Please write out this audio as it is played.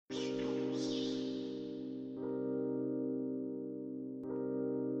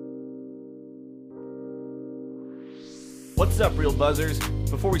What's up, Real Buzzers?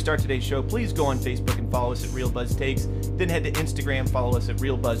 Before we start today's show, please go on Facebook and follow us at Real Buzz Takes. Then head to Instagram, follow us at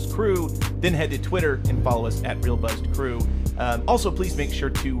Real Buzz Crew. Then head to Twitter and follow us at Real Buzzed Crew. Also, please make sure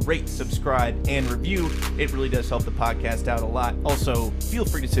to rate, subscribe, and review. It really does help the podcast out a lot. Also, feel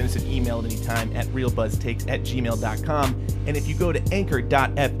free to send us an email at any time at realbuzztakes@gmail.com. And if you go to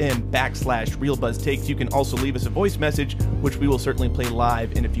anchor.fm/realbuzztakes, you can also leave us a voice message, which we will certainly play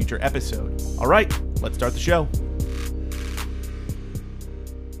live in a future episode. All right, let's start the show.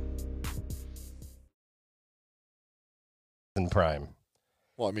 In Prime.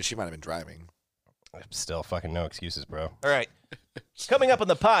 Well, I mean, she might have been driving. Still fucking no excuses, bro. All right. Coming up on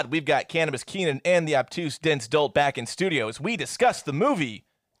the pod, we've got Cannabis Keenan and the obtuse Dense Dolt back in studio as we discuss the movie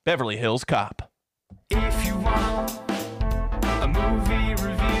Beverly Hills Cop. If you want a movie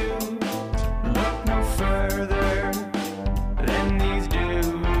review, look no further than these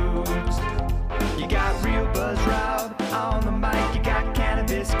dudes. You got Real Buzz Rob on the mic, you got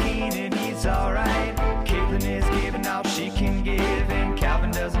Cannabis Keenan, he's alright. Caitlin is giving all she can give, and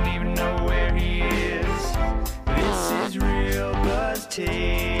Calvin doesn't even know where he is. This is Real Buzz Takes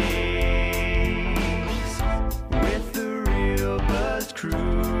with the Real Buzz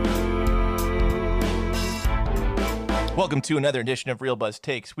Crew. Welcome to another edition of Real Buzz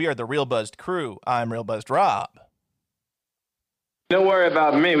Takes. We are the Real Buzzed Crew. I'm Real Buzzed Rob. Don't worry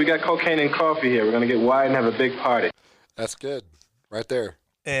about me. We got cocaine and coffee here. We're going to get wired and have a big party. That's good. Right there.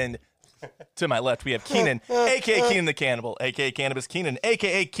 And to my left, we have Keenan, a.k.a. Keenan the Cannibal, a.k.a. Cannabis Keenan,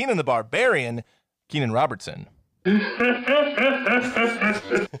 a.k.a. Keenan the Barbarian, Keenan Robertson. You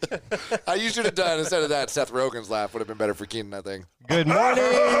should have done, instead of that, Seth Rogen's laugh would have been better for Keenan, I think. Good morning.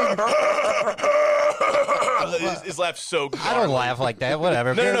 His laugh's so good. I don't laugh like that.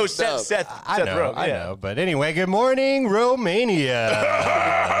 Whatever. No, Seth I know, Rogen. I Yeah. know. But anyway, good morning, Romania.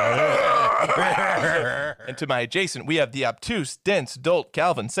 And to my adjacent, we have the obtuse, dense, dolt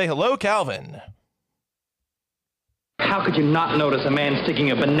Calvin. Say hello, Calvin. How could you not notice a man sticking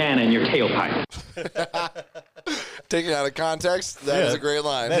a banana in your tailpipe? Taken out of context, that is a great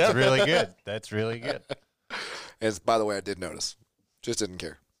line. That's really good. That's really good. And by the way, I did notice. Just didn't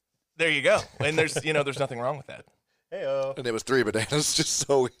care. There you go. And there's nothing wrong with that. Heyo. And it was 3 bananas, just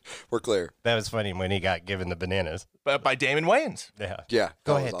so we're clear. That was funny when he got given the bananas. But by Damon Wayans. Yeah. Yeah.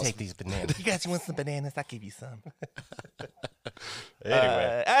 Go that ahead, was awesome. take these bananas. You guys want some bananas? I'll give you some.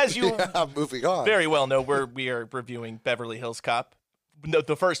 Anyway. As you Yeah, moving on. very well know, we are reviewing Beverly Hills Cop. No,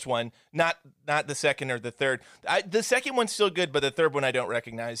 the first one, not the second or the third. The second one's still good, but the third one I don't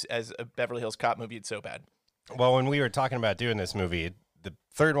recognize as a Beverly Hills Cop movie. It's so bad. Well, when we were talking about doing this movie, the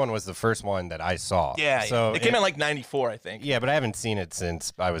third one was the first one that I saw. Yeah, So it came out like 94, I think. Yeah, but I haven't seen it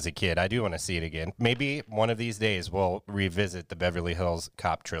since I was a kid. I do want to see it again. Maybe one of these days we'll revisit the Beverly Hills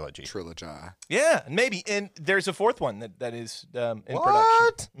Cop trilogy. Trilogy. Yeah, maybe. And there's a fourth one that is in What?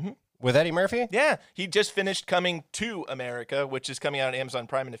 production. Mhm. With Eddie Murphy? Yeah, he just finished Coming to America, which is coming out on Amazon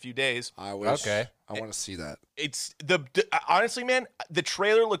Prime in a few days. I wish. Okay. I want to see that. It's honestly, man, the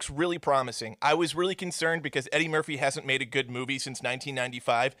trailer looks really promising. I was really concerned because Eddie Murphy hasn't made a good movie since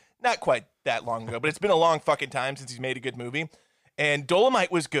 1995. Not quite that long ago, but it's been a long fucking time since he's made a good movie. And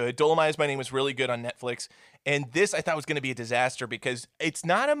Dolomite was good. Dolomite is My Name was really good on Netflix. And this I thought was going to be a disaster because it's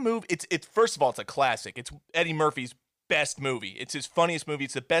not a movie. It's first of all, it's a classic. It's Eddie Murphy's best movie. It's his funniest movie.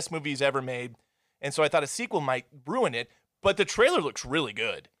 It's the best movie he's ever made. And so I thought a sequel might ruin it, but the trailer looks really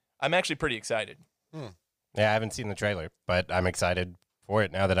good. I'm actually pretty excited. Yeah, I haven't seen the trailer, but I'm excited for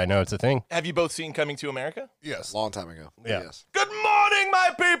it now that I know it's a thing. Have you both seen Coming to America? Yes. Long time ago. Yeah. Yes. Good morning,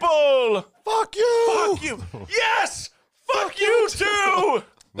 my people! Fuck you! Fuck you! Yes! Fuck you too!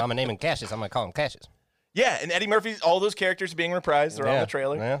 Mama naming Cassius. I'm going to call him Cassius. Yeah, and Eddie Murphy's, all those characters being reprised. They're on the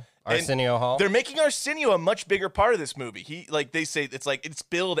trailer. Yeah. And Arsenio Hall. They're making Arsenio a much bigger part of this movie. They say it's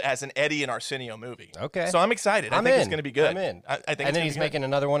billed as an Eddie and Arsenio movie. Okay. So I'm excited. I I'm think in. it's going to be good. I'm in. I think and it's then gonna he's be good. making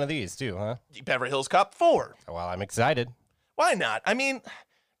another one of these too, huh? Beverly Hills Cop 4. Well, I'm excited. Why not? I mean,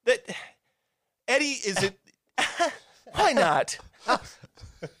 that Eddie isn't. Why not? All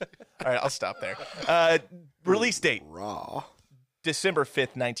right, I'll stop there. Release date Raw. December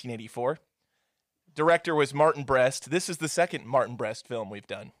 5th, 1984. Director was Martin Brest. This is the second Martin Brest film we've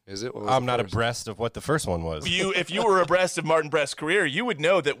done. Is it? What was I'm the not first? abreast of what the first one was. If you were abreast of Martin Brest's career, you would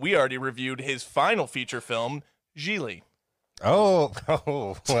know that we already reviewed his final feature film, Gigli. Oh,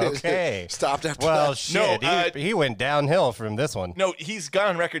 okay. Stopped after Well, that. shit. No, he went downhill from this one. No, he's gone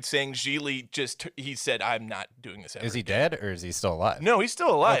on record saying Gigli he said, I'm not doing this ever. Is he dead or is he still alive? No, he's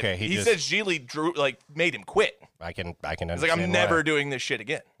still alive. Okay, he just- says Gigli made him quit. I can understand. He's like, I'm why. never doing this shit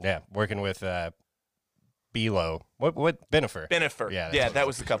again. Yeah, working with Belo. What Benifer? Benifer. Yeah, Yeah, that's that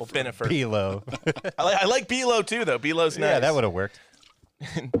was the couple. Benifer. Belo. I like Belo too, though. Belo's nice. Yeah, that would have worked.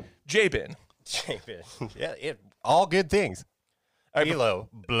 J-Bin. Yeah, all good things. All right, Belo,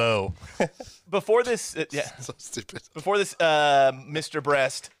 blow. Before this, So stupid. Before this, Mr.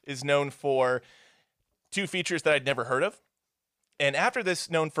 Breast is known for 2 features that I'd never heard of. And after this,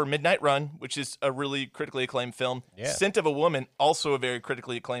 known for Midnight Run, which is a really critically acclaimed film. Yeah. Scent of a Woman, also a very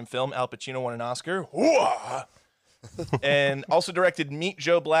critically acclaimed film. Al Pacino won an Oscar. Hooah! And also directed Meet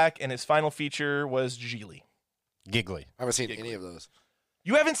Joe Black, and his final feature was Geely. Giggly. I haven't seen any of those.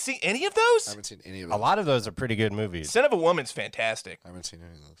 You haven't seen any of those? I haven't seen any of A those. lot of those are pretty good movies. Scent of a Woman's fantastic. I haven't seen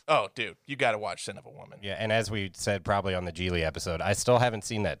any of those. Oh, dude, you got to watch Scent of a Woman. Yeah, and as we said probably on the Geely episode, I still haven't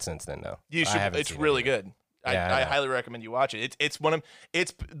seen that since then, though. You I should. haven't It's seen really it either. good. Yeah, I I know. highly recommend you watch it. It's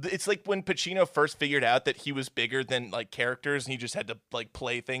like when Pacino first figured out that he was bigger than like characters, and he just had to like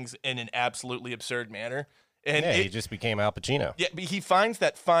play things in an absolutely absurd manner. And Yeah, he just became Al Pacino. yeah, but he finds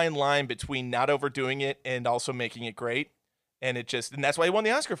that fine line between not overdoing it and also making it great, and that's why he won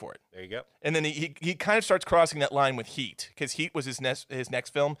the Oscar for it. There you go. And then he kind of starts crossing that line with Heat, because Heat was his next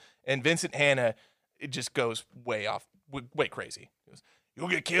film, and Vincent Hanna, it just goes way off, way crazy. He goes, "You'll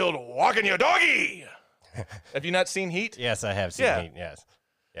get killed walking your doggy." Have you not seen Heat? Yes, I have seen Yeah. Heat.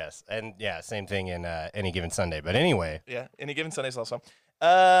 Yes. And yeah, same thing in Any Given Sunday. But anyway, Yeah, Any Given Sundays also.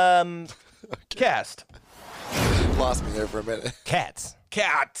 Cast. Lost me there for a minute. Cats.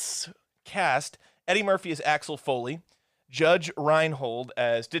 Cast. Eddie Murphy as Axel Foley. Judge Reinhold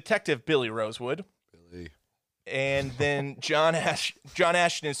as Detective Billy Rosewood. Billy. And then John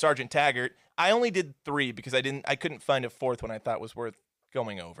Ashton as Sergeant Taggart. I only did 3 because I couldn't find a 4th one I thought was worth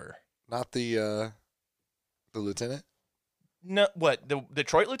going over. Not the lieutenant? No, what, the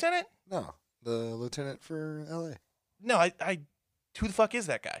Detroit lieutenant? No, the lieutenant for L.A. No, I who the fuck is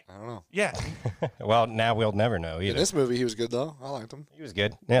that guy? I don't know. Yeah, Well, now we'll never know In either. this movie, he was good, though. I liked him. He was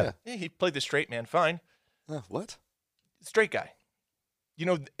good. Yeah. yeah, he played the straight man fine. What? Straight guy. You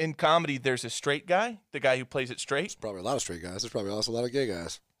know, in comedy, there's a straight guy, the guy who plays it straight. There's probably a lot of straight guys. There's probably also a lot of gay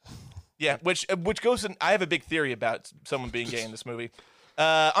guys. Yeah, which goes in. I have a big theory about someone being gay in this movie.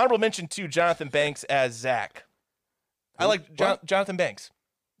 Honorable mention to Jonathan Banks as Zach. I like Jonathan Banks.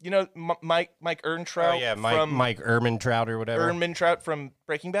 You know, Mike Ehrntraut. Oh, yeah, from Mike Ehrmantraut or whatever. Ehrmantraut from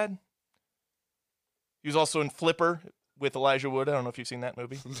Breaking Bad. He was also in Flipper with Elijah Wood. I don't know if you've seen that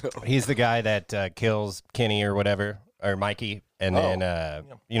movie. He's the guy that kills Kenny or whatever, or Mikey. And then,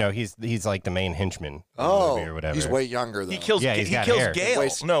 he's like the main henchman in the Oh, movie or whatever. he's way younger, though. He kills. Yeah, He he's got kills hair. Gale.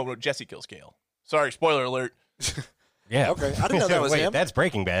 Wait. No, Jesse kills Gale. Sorry, spoiler alert. Yeah. Okay, I didn't know that was Wait, him. that's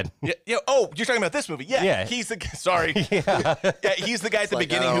Breaking Bad. Yeah. Oh, you're talking about this movie? Yeah. Yeah. He's the. Sorry. Yeah. Yeah, he's the guy at the Like,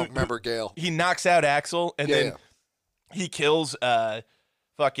 beginning I who don't remember Gale. he knocks out Axel, and Yeah, then yeah. he kills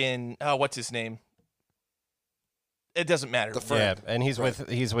fucking what's his name? It doesn't matter. The Yeah, friend. and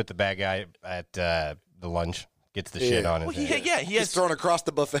he's with the bad guy at the lunch. Gets the shit Yeah. on Well, his he head. has He's thrown across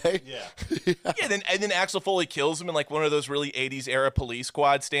the buffet. yeah. And then Axel Foley kills him in like one of those really 80s era police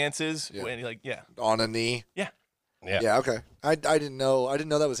squad stances. Yeah. When he On a knee. Yeah. Yeah, okay. I didn't know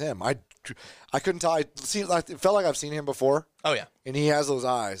that was him. I couldn't tell. It felt like I've seen him before, Oh yeah. and he has those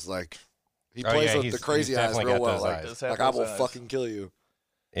eyes. Like he Oh, plays yeah, with he's- the crazy he's eyes definitely real got well. those Like, eyes. Does have I will those eyes. fucking kill you.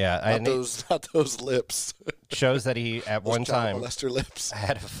 Yeah, Not and those lips. it shows that he at one Those child time molester lips.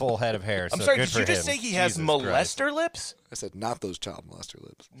 had a full head of hair. I'm so sorry, good did for you just him. say he has Jesus Christ. molester lips? I said not those child molester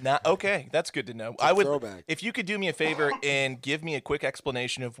lips. Not okay. That's good to know. a I would throwback. if you could do me a favor and give me a quick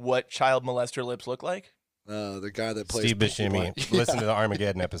explanation of what child molester lips look like. The guy that plays Steve Pinky Buscemi. Blind- Listen to the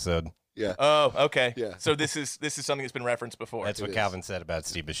Armageddon episode. Yeah. Oh, okay. Yeah. So this is something that's been referenced before. That's what is. Calvin said about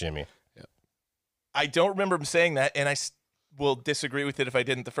Steve Buscemi. I don't remember him saying that, and I will disagree with it if I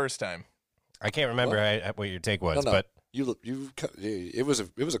didn't the first time. I can't remember what your take was, No. but It was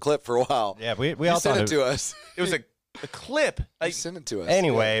a clip for a while. yeah, we You all sent thought it to us. It was a clip. You sent it to us.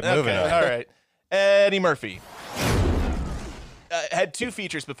 Anyway, moving Okay, on. All right. Eddie Murphy. Had 2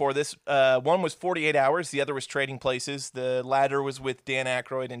 features before this. One was 48 Hours. The other was Trading Places. The latter was with Dan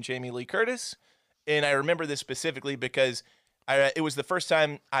Aykroyd and Jamie Lee Curtis. And I remember this specifically because it was the first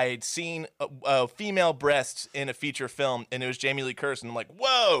time I had seen female breasts in a feature film, and it was Jamie Lee Curtis. And I'm like,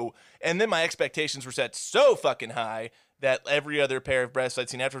 whoa. And then my expectations were set so fucking high that every other pair of breasts I'd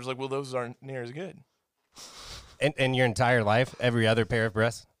seen afterwards was like, well, those aren't near as good. In your entire life, every other pair of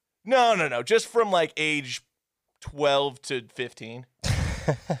breasts? No. Just from like age 12 to 15.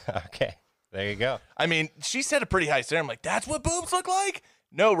 Okay, there you go. I mean, she set a pretty high standard. I'm like, that's what boobs look like?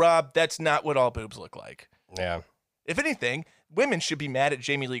 No, Rob, that's not what all boobs look like. Yeah. If anything, women should be mad at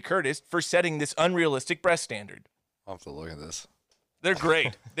Jamie Lee Curtis for setting this unrealistic breast standard. I'll have to look at this. They're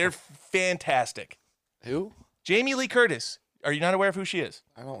great. They're fantastic. Who? Jamie Lee Curtis. Are you not aware of who she is?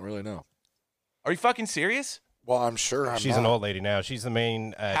 I don't really know. Are you fucking serious? Well, I'm sure I'm She's not. an old lady now. She's the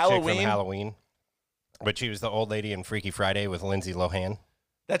main chick Halloween? from Halloween. But she was the old lady in Freaky Friday with Lindsay Lohan.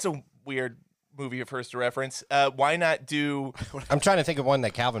 That's a weird movie of hers to reference. Why not do? I'm trying to think of one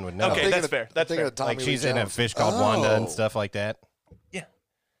that Calvin would know. Okay, thinking that's of- fair. I'm That's thinking fair. of Tommy Like Lee she's in a Jones. fish called Wanda and Oh. stuff like that. Yeah.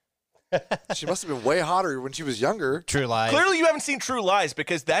 She must have been way hotter when she was younger. True Lies. Clearly, you haven't seen True Lies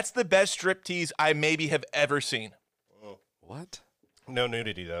because that's the best striptease I maybe have ever seen. What? No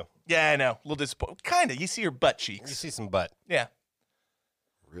nudity though. Yeah, I know. A little disappointed. Kinda. You see her butt You cheeks. see some butt. Yeah.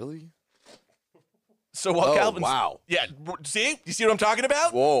 Really? So while Oh, Calvin's wow. Yeah. See? You see what I'm talking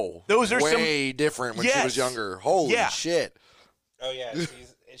about? Whoa. Those are way different when she Yes. was younger. Holy Yeah. shit. Oh yeah,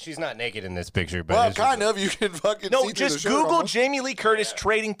 she's not naked in this picture, but Well, it's just- kind of. You can fucking No, see through just the shirt Google almost. Jamie Lee Curtis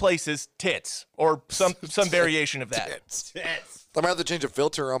trading places tits or some variation of that. Tits. I'm going to have to change a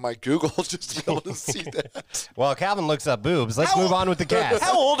filter on my Google just to be able to see that. While Calvin looks up boobs, let's move on with the cast.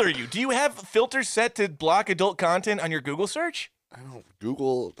 How old are you? Do you have filters set to block adult content on your Google search? I don't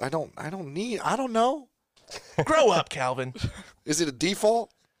Google. I don't know. Grow up, Calvin. Is it a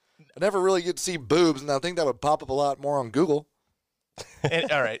default? I never really get to see boobs, and I think that would pop up a lot more on Google.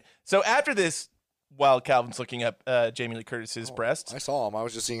 And, all right. So after this, while Calvin's looking up Jamie Lee Curtis's breasts, I saw them. I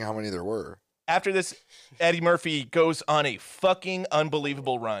was just seeing how many there were. after this, Eddie Murphy goes on a fucking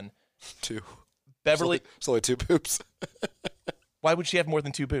unbelievable run. 2. Beverly, It's only 2 boobs. why would she have more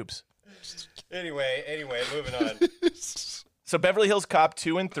than 2 boobs? Anyway, moving on. So Beverly Hills Cop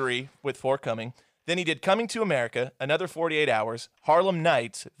 2 and 3 with 4 coming. Then he did Coming to America, Another 48 Hours, Harlem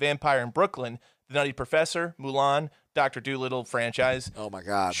Nights, Vampire in Brooklyn, The Nutty Professor, Mulan, Dr. Dolittle franchise, Oh my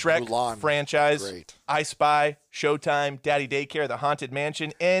God. Shrek Mulan. franchise, Great. I Spy, Showtime, Daddy Daycare, The Haunted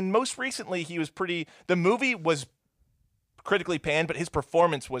Mansion, and most recently the movie was critically panned, but his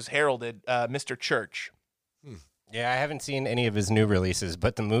performance was heralded, Mr. Church. Yeah, I haven't seen any of his new releases,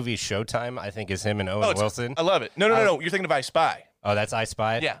 but the movie Showtime, I think, is him and Owen Wilson. I love it. No, you're thinking of I Spy. Oh, that's I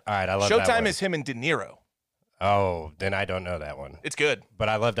Spy? Yeah. All right, I love that Showtime one. is him and De Niro. Oh, then I don't know that one. It's good. But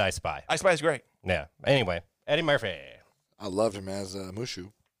I loved I Spy. I Spy is great. Yeah. Anyway, Eddie Murphy. I loved him as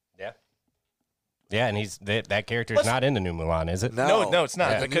Mushu. Yeah. Yeah, and that character's not in the new Mulan, is it? No, it's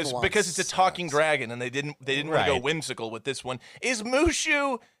not Yeah. because Mulan because it's a talking sucks. dragon, and they didn't want to go Right. whimsical with this one. Is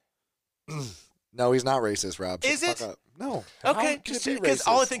Mushu No, he's not racist, Rob. Shut Is the fuck it? up. No. okay? How can it be Because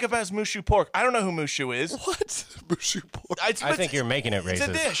all I racist? think about is Mushu pork. I don't know who Mushu is. What? Mushu pork. I think you're making it It's a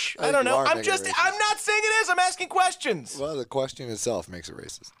racist. dish. I I think don't you know. are I'm making it just. racist. I'm not saying it is. I'm asking questions. Well, the question itself makes it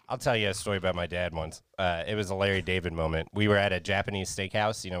racist. I'll tell you a story about my dad once. It was a Larry David moment. We were at a Japanese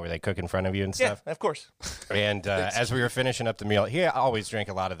steakhouse, where they cook in front of you and Yeah, stuff. of course. And as we were finishing up the meal, he always drank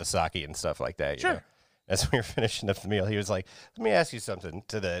a lot of the sake and stuff like that. you Sure. know. As we were finishing up the meal, he was like, "Let me ask you something."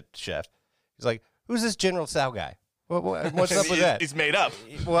 To the chef, he's like, "Who's this General Tsao guy? What's up with that?" He's made up.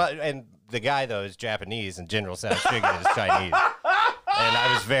 Well, and the guy though is Japanese, and General Tsao's chicken is Chinese. And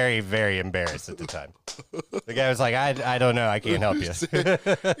I was very, very embarrassed at the time. The guy was like, "I don't know, I can't help you."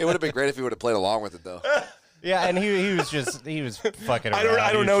 It would have been great if he would have played along with it, though. Yeah, and he was fucking around. I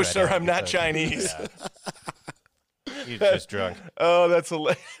He don't was know, trying to sir. help I'm you, not so- Chinese. Yeah. He was just drunk. Oh, that's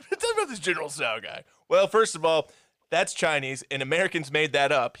hilarious. Tell me about this General Tsao guy. Well, first of all, that's Chinese, and Americans made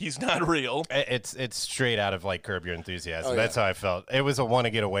that up. He's not real. It's straight out of like Curb Your Enthusiasm. Oh, That's yeah. how I felt. It was a want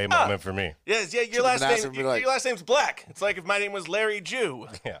to get away moment for me. Yes, yeah. Your Should've last been asked name. him to be like- Your last name's Black. It's like if my name was Larry Jew.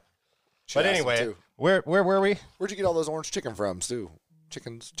 Yeah. Should But ask him, anyway, too. where were we? Where'd you get all those orange chicken from, Stu?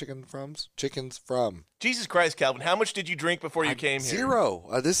 Chickens from. Jesus Christ, Calvin! How much did you drink before you came here?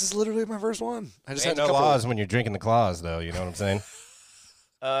 0. This is literally my first one. I just Ain't had a no couple. laws when you're drinking the claws, though. You know what I'm saying?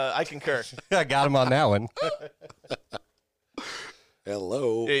 I concur. I got him on that one.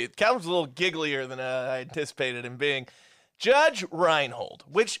 Hello. Calvin's a little gigglier than I anticipated him being. Judge Reinhold,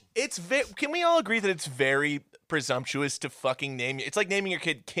 which can we all agree that it's very presumptuous to fucking name you? It's like naming your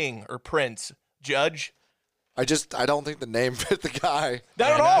kid King or Prince. Judge? I don't think the name fit the guy.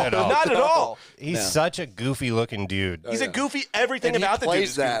 Not at not all. at all. Not at all. He's No. such a goofy looking dude. He's a goofy. Everything And he about the dude plays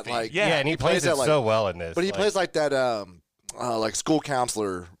is that, goofy. like- yeah, Yeah, and he plays plays that it like- so well in this. But he plays like that like school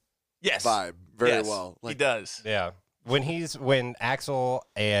counselor yes, vibe very Yes, well. he Like, does. Yeah. When Axel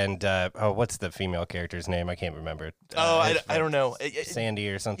and what's the female character's name? I can't remember. I It's don't know. Sandy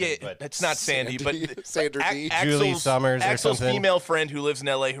or something. Yeah, but it's not Sandy, but Sandra D. Julie Summers or Axel's something. female friend who lives in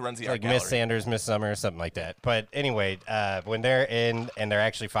L.A. who runs the art like gallery. Miss Sanders, Miss Summer, something like that. But anyway, when they're in and they're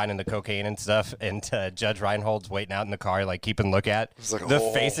actually finding the cocaine and stuff, and Judge Reinhold's waiting out in the car, like keeping look at like, the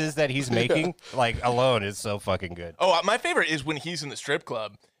oh. faces that he's making, like alone is so fucking good. Oh, my favorite is when he's in the strip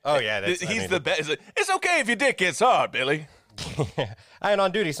club. Oh yeah, that's, He's the best. It's okay if your dick gets hard, Billy. I ain't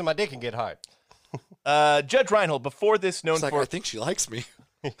on duty, so my dick can get hard. Judge Reinhold, before this known It's like, for... I think she likes me.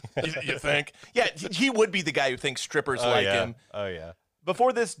 you think? Yeah, he would be the guy who thinks strippers like him. Oh, yeah.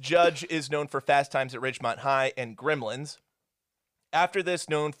 Before this, Judge is known for Fast Times at Ridgemont High and Gremlins. After this,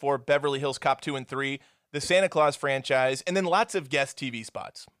 known for Beverly Hills Cop 2 and 3, the Santa Claus franchise, and then lots of guest TV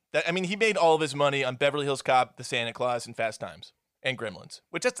spots. He made all of his money on Beverly Hills Cop, the Santa Claus, and Fast Times, and Gremlins,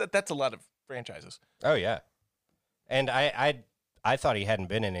 which that's a lot of franchises. Oh, yeah. And I thought he hadn't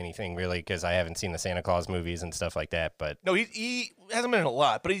been in anything really because I haven't seen the Santa Claus movies and stuff like that. But No, he hasn't been in a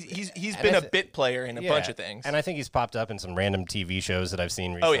lot, but he's been a bit player in a bunch of things. And I think he's popped up in some random TV shows that I've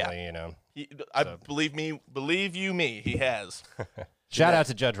seen recently. You know, Believe you me, he has. shout out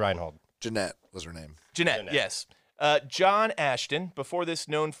to Judge Reinhold. Jeanette was her name. Jeanette, yes. John Ashton, before this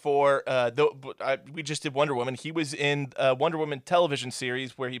known for, we just did Wonder Woman. He was in Wonder Woman television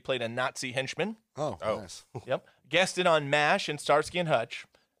series where he played a Nazi henchman. Oh. Nice. Yep. Guested on MASH and Starsky and Hutch.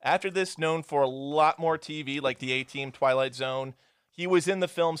 After this, known for a lot more TV like The A-Team, Twilight Zone. He was in the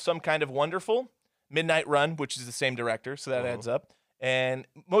film Some Kind of Wonderful, Midnight Run, which is the same director, so that adds up. And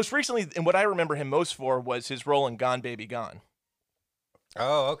most recently, and what I remember him most for was his role in Gone Baby Gone.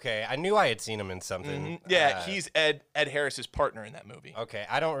 Oh, okay. I knew I had seen him in something. Mm-hmm. Yeah, he's Ed Harris's partner in that movie. Okay,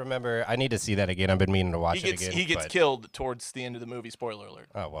 I don't remember. I need to see that again. I've been meaning to watch it again. He gets but- killed towards the end of the movie. Spoiler alert.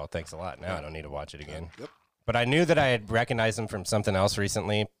 Oh, well, thanks a lot. Now I don't need to watch it again. Yep. But I knew that I had recognized him from something else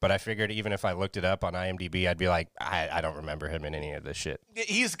recently, but I figured even if I looked it up on IMDb, I'd be like, I don't remember him in any of this shit.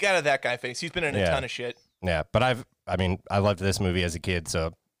 He's got a that guy face. He's been in a ton of shit. Yeah, but I loved this movie as a kid,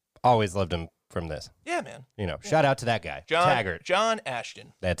 so always loved him from this. Yeah, man. You know, shout out to that guy. Taggart. John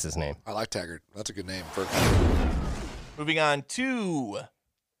Ashton. That's his name. I like Taggart. That's a good name. For Moving on to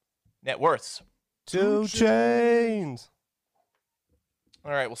net worths. 2 Chainz.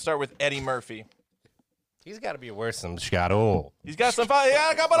 All right, we'll start with Eddie Murphy. He's got to be worse than Scotto. He's got some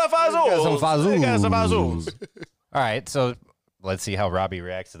fazoos. Some fazoos. He got some fazoos. All right, so let's see how Robbie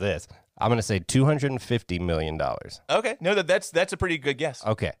reacts to this. I'm going to say $250 million. Okay, no, that's a pretty good guess.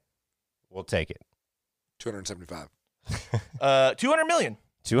 Okay, we'll take it. 275. 200 million.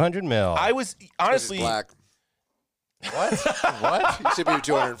 200 mil. I was honestly. He's black. What? What? He should be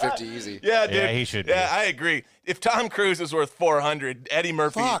 250 easy. Yeah, dude. Yeah, he should be. Yeah, I agree. If Tom Cruise is worth 400, Eddie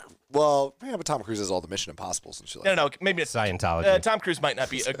Murphy. Fuck. Well, yeah, but Tom Cruise has all the Mission Impossibles and shit like No, maybe it's Scientology. Tom Cruise might not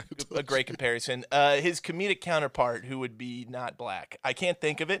be a great comparison. His comedic counterpart, who would be not black, I can't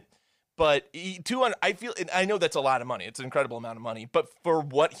think of it. But 200, I feel, and I know that's a lot of money. It's an incredible amount of money. But for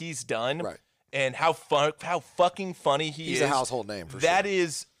what he's done, Right. and how fucking funny He's is, a household name for that sure.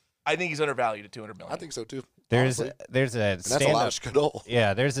 is, I think he's undervalued at 200 million. I think so too. There's honestly. a And that's a lot of stand-up. Skadol.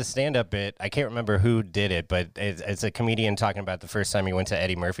 Yeah, there's a stand-up bit. I can't remember who did it, but it's a comedian talking about the first time he went to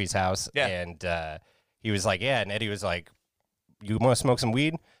Eddie Murphy's house. Yeah. And he was like, yeah, and Eddie was like, you want to smoke some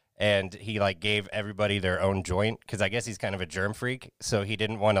weed? And he like gave everybody their own joint because I guess he's kind of a germ freak, so he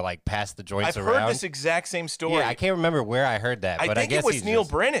didn't want to like pass the joints I've around. heard this exact same story. Yeah, I can't remember where I heard that, but I think guess it was he's Neil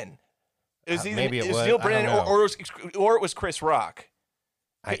just- Brennan. It was either, maybe it was was. Neil I Brennan don't know. or it was Chris Rock.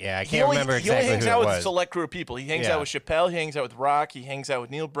 I He can't only- remember He exactly only hangs who out it with a was. select group of people. He hangs Yeah. out with Chappelle. He hangs out with Rock. He hangs out with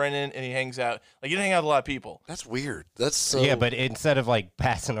Neil Brennan, and he hangs out he doesn't hang out with a lot of people. That's weird. That's so. Yeah, but instead of like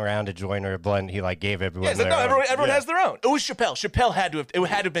passing around a joint or a blunt, he like gave everyone. Yeah, so their no, own. everyone Yeah. has their own. It was Chappelle. Chappelle had to have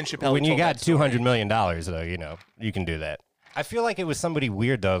been Chappelle. When who you told got that story. $200 million, though, you know, you can do that. I feel like it was somebody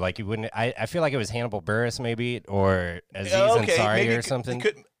weird, though. Like, you wouldn't. I feel like it was Hannibal Buress, maybe, or Aziz Ansari maybe or something. it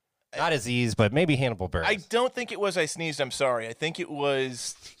could- Not Aziz, but maybe Hannibal Buress. I don't think it was I Sneezed, I'm Sorry. I think it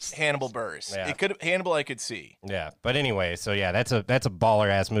was Hannibal Buress. Yeah. It could Hannibal I could see. Yeah, but anyway, so yeah, that's a baller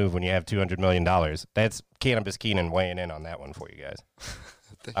ass move when you have $200 million. That's Cannabis Keenan weighing in on that one for you guys.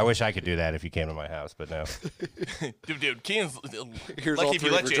 I wish I could do that if you came to my house, but no. Dude, Keenan's Here's all lucky if he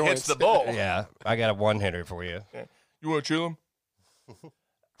three of lets your you hits joints. the bowl. Yeah, I got a one hitter for you. You want to chill him?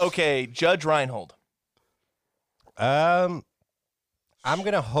 Okay, Judge Reinhold. I'm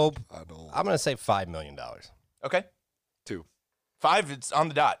gonna hope. I know. I'm gonna say $5 million. Okay. 2. 5, it's on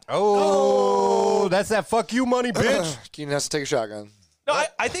the dot. Oh, that's that fuck you money, bitch. Keenan has to take a shotgun. No,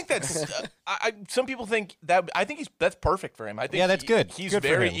 I think that's. Some people think that. I think that's perfect for him. I think. Yeah, that's good. He's Good for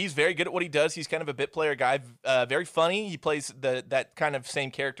very. him. He's very good at what he does. He's kind of a bit player guy. Very funny. He plays that kind of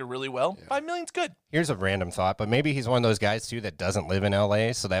same character really well. $5 million's good. Here's a random thought, but maybe he's one of those guys too that doesn't live in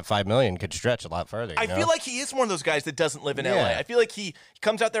LA, so that $5 million could stretch a lot further. I you know? feel like he is one of those guys that doesn't live in LA. Yeah. I feel like he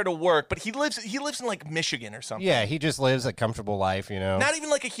comes out there to work, but he lives in like Michigan or something. yeah, he just lives a comfortable life, you know. Not even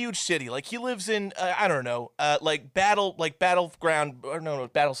like a huge city. Like he lives in I don't know, battleground or no,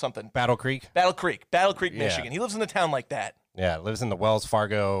 battle something. Battle Creek. Battle Creek, Yeah. Michigan. He lives in a town like that. Yeah, lives in the Wells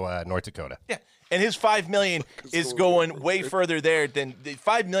Fargo, North Dakota. Yeah. And his $5 million is going way further there than the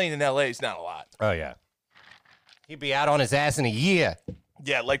 $5 million in LA is not a lot. Oh, yeah. He'd be out on his ass in a year.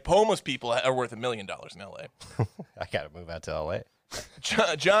 Yeah, like homeless people are worth $1 million in LA. I got to move out to L.A.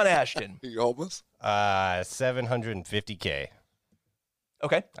 John Ashton. Are you homeless? 750K.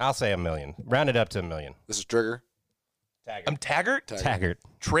 Okay. I'll say $1 million. Round it up to $1 million. This is Trigger. I'm Taggart. Taggart.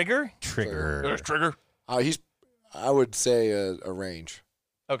 Trigger. Trigger. There's Trigger. I would say a range.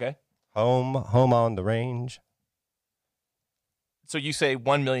 Okay. Home on the range. So you say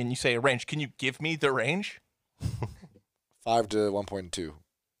 1 million. You say a range. Can you give me the range? 5 to 1.2.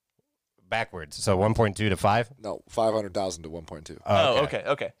 Backwards. So 1.2 to 5? No, 500,000 to 1.2. Oh,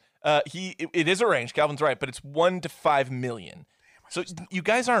 okay. It is a range. Calvin's right, but it's 1 to 5 million. So you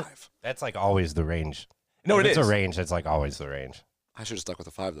guys aren't. That's like always the range. No, if it it's is a range. That's like always the range. I should have stuck with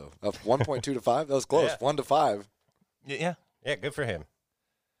the 5 though. 1.2 to 5. That was close. Yeah. 1 to 5. Yeah. Yeah, good for him.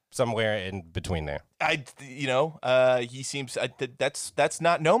 Somewhere in between there. He seems that's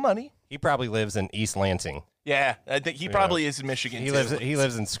not no money. He probably lives in East Lansing. Yeah, I think he probably is in Michigan. He too.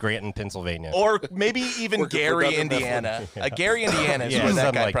 lives in Scranton, Pennsylvania. or maybe even Working for Gary, Dunder Indiana. Gary, Indiana is Yeah, where that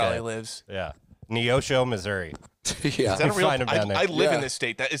something guy like probably that. lives. Yeah. Neosho, Missouri. Yeah. Is that a real? Find him down there. I live in Yeah. this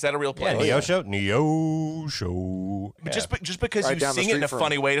state. Is that a real Yeah, place? Neosho. Neosho. But Yeah. just because Right you down the sing it in street a from-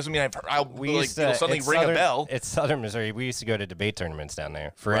 funny way doesn't mean I'll We like, used to it'll suddenly it's ring southern, a bell. It's southern Missouri. We used to go to debate tournaments down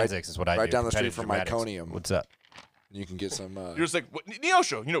there. Forensics is what I do. right down the street competitive from dramatics. Myconium. What's up? You can get some. You're just like what,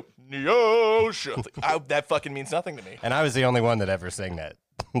 Neosho, Neosho. It's like, that fucking means nothing to me. And I was the only one that ever sang that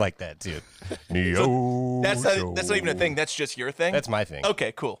like that too. Neosho. That's not even a thing. That's just your thing. That's my thing.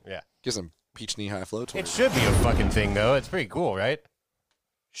 Okay, cool. Yeah. Get some peach knee high flow. It should be a fucking thing though. It's pretty cool, right?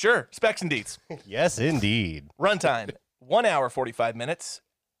 Sure. Specs and deets. Yes, indeed. Runtime 1 hour 45 minutes.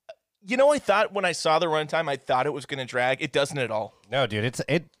 I thought when I saw the runtime, I thought it was going to drag. It doesn't at all. No, dude,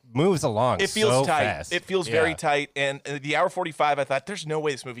 it moves along. It feels so tight. Fast. It feels Yeah. very tight. And the hour 45, I thought there's no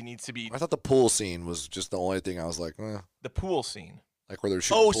way this movie needs to be I thought the pool scene was just the only thing I was like, the pool scene. like where they're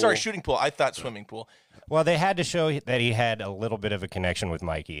shooting. Oh, sorry, pool. shooting pool. I thought swimming pool. Well, they had to show that he had a little bit of a connection with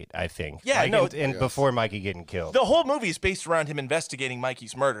Mikey, I think. Yeah, like no, and before Mikey getting killed. The whole movie is based around him investigating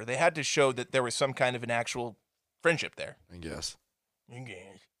Mikey's murder. They had to show that there was some kind of an actual friendship there. I guess. Okay.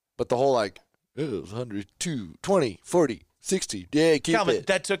 But the whole like, 100, 2, 20, 40, 60. Yeah, keep Calvin, it.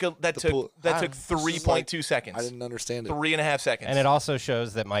 that took pool- took it's just 3.2 seconds. I didn't understand it. 3.5 seconds. And it also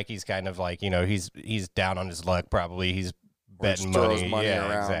shows that Mikey's kind of like, he's down on his luck probably. He's betting just throws money. money Yeah,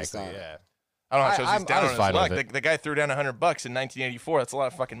 around. It's exactly. not- Yeah. I don't know. It shows I- he's I down was on fine his luck. with it. The guy threw down $100 in 1984. That's a lot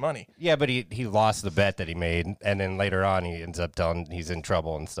of fucking money. Yeah, but he lost the bet that he made, and then later on he ends up telling he's in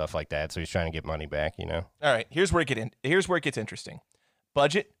trouble and stuff like that. So he's trying to get money back. All right, here's where it gets interesting.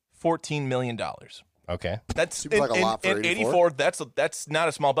 Budget $14 million. Okay, That's Seems like a lot for in 84. That's not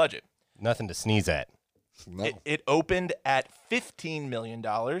a small budget. nothing to sneeze at. No. It opened at $15 million.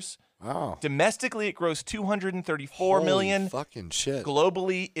 Wow. Domestically, it grossed $234 Holy million. fucking shit.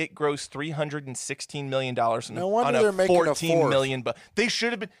 Globally, it grossed $316 million. No wonder on a they're making a 14 fourth. million. But they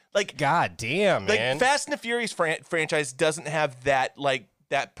should have been like God damn, man. Fast and the Furious franchise doesn't have that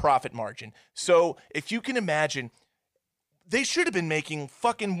profit margin. So if you can imagine, they should have been making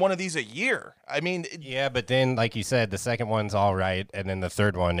fucking one of these a year. I mean, Yeah, but then, like you said, the second one's all right, and then the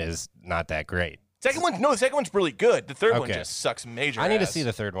third one is not that great. the second one's really good. The third one Okay. just sucks major. I need to ass. see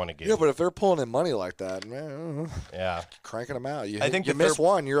the third one again. Yeah, but if they're pulling in money like that, man, Yeah. cranking them out. I think you the miss third-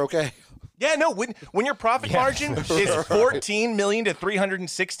 one, you're okay. Yeah, no. When your profit margin is 14 million to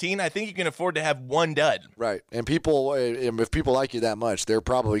 316, I think you can afford to have one dud. Right. And if people like you that much, they're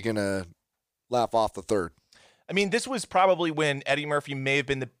probably gonna laugh off the third. I mean, this was probably when Eddie Murphy may have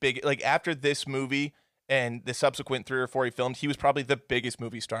been the big, after this movie and the subsequent 3 or 4 he filmed, he was probably the biggest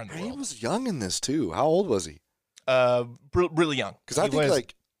movie star in the He world. was young in this too. How old was he? Really young. Because I He think was-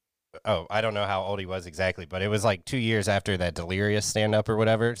 like Oh, I don't know how old he was exactly, but it was like 2 years after that Delirious stand-up or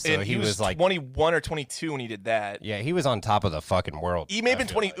whatever. So And he was like, 21 or 22 when he did that. yeah, he was on top of the fucking world. He may have I been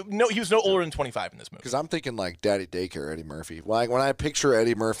feel 20. like. No, he was no older than 25 in this movie. because I'm thinking like Daddy Daycare Eddie Murphy. Like when I picture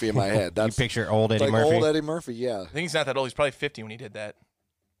Eddie Murphy in my head, You that's picture old Eddie like Murphy? old Eddie Murphy. Yeah, I think he's not that old. He's probably 50 when he did that.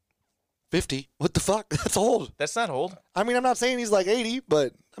 50. What the fuck? That's old. That's not old. I mean, I'm not saying he's like 80,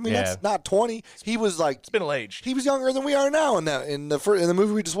 but I mean Yeah. that's not 20. He was like It's middle aged. he was younger than we are now in the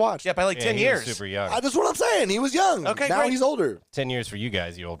movie we just watched. Yeah, by like Yeah, 10 he was years. super young. That's what I'm saying. He was young. Okay, now great. he's older. 10 years for you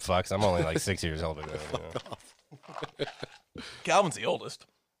guys, you old fucks. I'm only like 6 years older than you. Calvin's the oldest.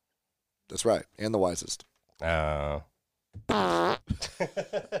 That's right, and the wisest. I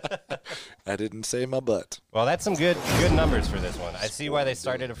didn't say my butt. Well, that's some good numbers for this one. I see why they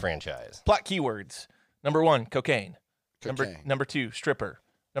started a franchise. Plot keywords. Number 1, cocaine. Cocaine. Number 2, stripper.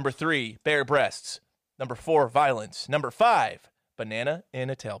 Number 3, bare breasts. Number 4, violence. Number 5, banana in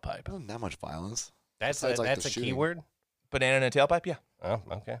a tailpipe. Not that much violence. That's Besides, like, a the shooting. keyword. Banana in a tailpipe? Yeah. Oh,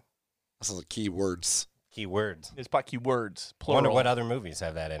 okay. That sounds like keywords. Keywords. It's pot keywords, I plural. wonder what other movies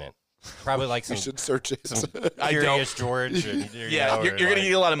have that in it. Probably like You some should search it. I don't. Curious George. And, Yeah, you're going to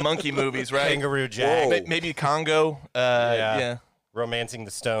get a lot of monkey movies, right? Kangaroo Jack. Whoa. Maybe Congo. Yeah. Romancing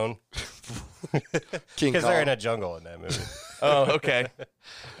the Stone. King Because they're Kong. in a jungle in that movie. Oh, okay.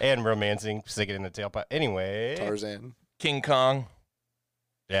 And romancing, sticking in the tailpipe. Anyway. Tarzan. King Kong.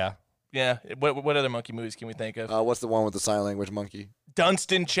 Yeah. Yeah. What other monkey movies can we think of? What's the one with the sign language monkey?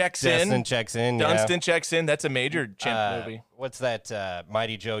 Dunstan checks Destin in. checks in. Dunstan checks in. That's a major chimp movie. What's that?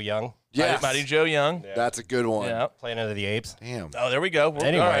 Mighty Joe Young. Yes. Mighty Joe Young. That's a good one. Yeah. Planet of the Apes. Damn. Oh, there we go.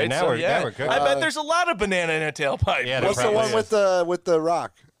 Anyway, all right, now so, we're- yeah. now we're cooking. I bet there's a lot of banana in a tailpipe. Yeah, there What's the probably one is. with the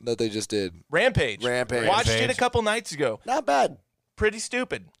rock that they just did? Rampage. Rampage. Watched it a Rampage. couple nights ago. Not bad. Pretty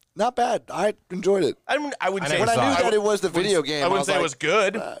stupid. Not bad. I enjoyed it. I wouldn't I say never When I saw knew it. that it was the video game, I wouldn't say it was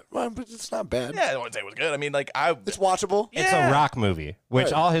good. well, but it's not bad. Yeah, I wouldn't say it was good. I mean, like It's watchable. It's Yeah. a rock movie, which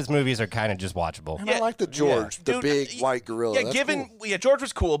Right. all his movies are kind of just watchable. And Yeah. I like the George, the Dude, big white gorilla. Yeah, That's given cool. George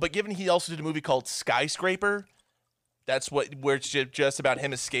was cool, but given he also did a movie called Skyscraper, that's where it's just about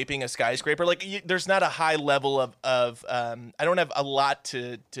him escaping a skyscraper. Like there's not a high level of I don't have a lot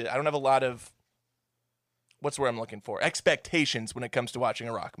I don't have a lot of what's the word I'm looking for, expectations when it comes to watching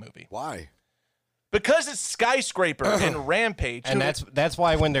a rock movie. Why? Because it's Skyscraper and Rampage. And that's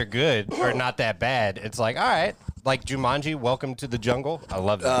why when they're good or not that bad, it's like, all right, like Jumanji, Welcome to the Jungle. I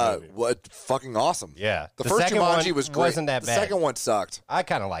love that movie. What fucking awesome. Yeah. The The first second Jumanji one was great. wasn't that the bad. second one sucked. I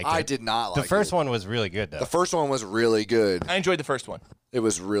kind of liked it. I did not like The first it. one was really good, though. The first one was really good. I enjoyed the first one. It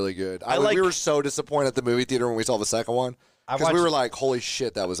was really good. I like- we were so disappointed at the movie theater when we saw the second one because we watched- were like, "Holy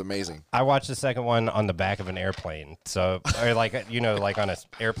shit, that was amazing!" I watched the second one on the back of an airplane. So, or like, like on an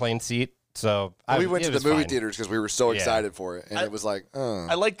airplane seat. So we went it to the was movie fine. theaters because we were so Yeah. excited for it, and it was like,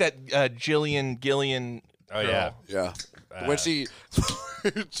 I like that Gillian Gillian. Oh, girl. yeah. yeah. When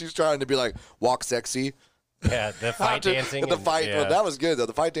she's trying to be like walk sexy. Yeah, the fight dancing. The and- fight, yeah. that was good though.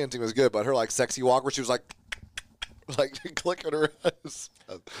 The fight dancing was good, but her like sexy walk where she was like clicking her eyes.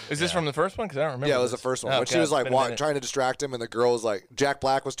 Is this from the first one? Because I don't remember. Yeah, it was the this. first one. Oh, When she God, was like it's been a minute. trying to distract him, and the girl was like, Jack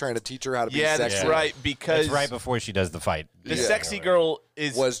Black was trying to teach her how to be Yeah, sexy. that's right. Because It's right before she does the fight. the Yeah. sexy girl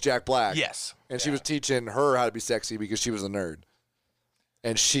is Was Jack Black. yes. And she was teaching her how to be sexy because she was a nerd.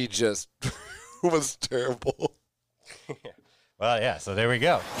 And she just was terrible. Well, yeah. So there we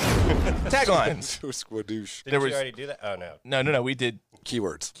go. Taglines. So squadoosh. Did There you was- already do that? Oh no. No. We did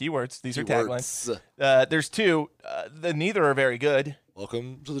Keywords. keywords. These are taglines. Keywords. There's two. Neither are very good.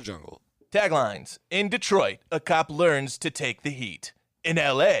 Welcome to the jungle. Taglines. In Detroit, a cop learns to take the heat. In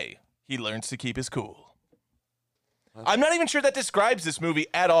L.A., he learns to keep his cool. I'm not even sure that describes this movie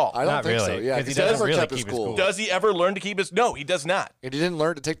at all. I don't Not think so. really, Yeah, 'cause he because doesn't never really kept his keep his cool. cool. Does he ever learn to keep his? No, he does not. And he didn't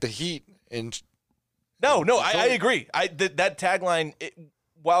learn to take the heat. And No, I agree. That tagline,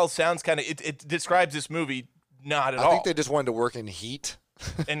 while it sounds kind of, it describes this movie not at I all. think they just wanted to work in heat.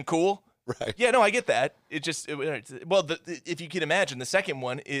 And cool. Right. Yeah, no, I get that. It just, if you can imagine, the second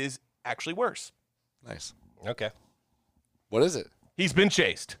one is actually worse. Nice. Okay. What is it? He's been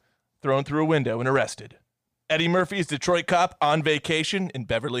chased, thrown through a window, and arrested. Eddie Murphy is Detroit cop on vacation in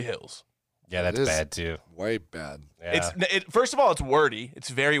Beverly Hills. Yeah, that's is- bad too. Way bad. Yeah. First of all, it's wordy. It's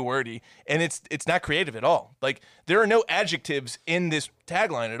very wordy, and it's not creative at all. Like there are no adjectives in this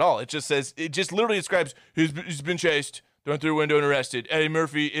tagline at all. It just says, it just literally describes he's been chased, thrown through a window, and arrested. Eddie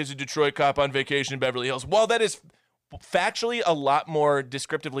Murphy is a Detroit cop on vacation in Beverly Hills. While that is factually a lot more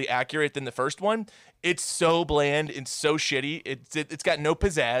descriptively accurate than the first one, it's so bland and so shitty. It's got no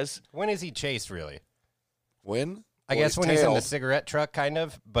pizzazz. When is he chased really? When? I Well, guess when he's in the tailed. cigarette truck, kind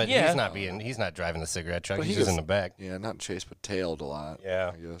of. But Yeah. he's not driving the cigarette truck. But He's he just was- in the back. Yeah, not chased, but tailed a lot.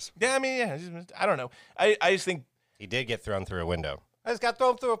 Yeah. I guess. Yeah, I mean, yeah, I don't know. I just think, He did get thrown through a window. I just got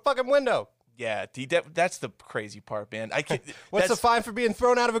thrown through a fucking window. yeah, that's the crazy part, man. I can't. What's the fine for being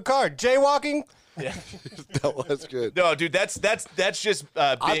thrown out of a car? Jaywalking? That was good. No, dude, that's just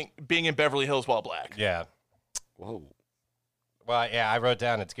being in Beverly Hills while black. Yeah. Whoa. Well, yeah, I wrote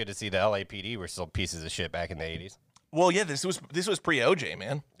down it's good to see the LAPD were still pieces of shit back in the 80s. Well, yeah, this was pre OJ,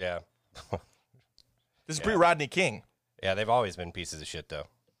 man. Yeah. This is pre Rodney King. Yeah, they've always been pieces of shit, though.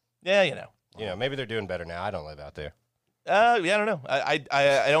 Yeah, you know. You know, maybe they're doing better now. I don't live out there. Yeah, I don't know.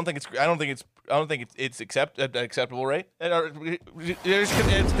 I don't think it's don't think it's acceptable, right?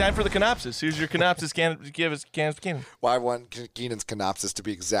 It's time for the canopsis. Here's your canopsis. Give us Keenan. Well, I want Keenan's canopsis to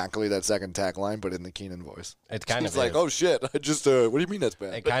be exactly that second tagline, but in the Keenan voice. It kind He's of like, is. oh shit, I just, what do you mean that's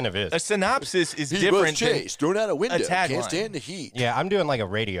bad? It kind of is. A synopsis is He different. was chased, thrown out a window, tagline. can't stand the heat. Yeah, I'm doing like a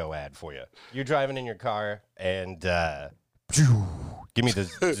radio ad for you. You're driving in your car and give me the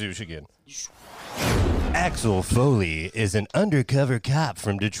zoosh again. Axel Foley is an undercover cop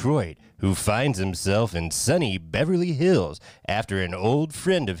from Detroit who finds himself in sunny Beverly Hills after an old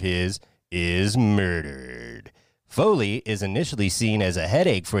friend of his is murdered. Foley is initially seen as a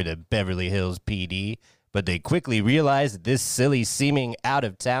headache for the Beverly Hills PD, but they quickly realize that this silly-seeming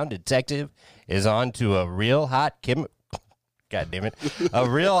out-of-town detective is on to a real hot a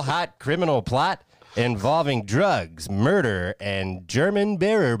real hot criminal plot involving drugs, murder, and German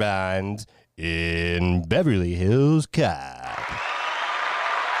bearer bonds in Beverly Hills Cop.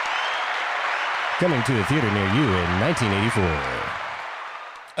 Coming to a theater near you in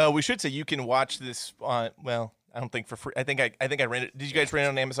 1984. We should say you can watch this on. Well, I don't think for free. I think I rented. Did you guys rent it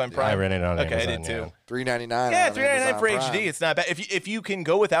on Amazon Prime? I rented it on okay, Amazon, I did too. yeah. $3.99. Yeah, on $3.99 Amazon for Prime. HD. It's not bad. If you can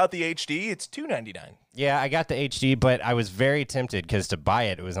go without the HD, it's $2.99. Yeah, I got the HD, but I was very tempted because to buy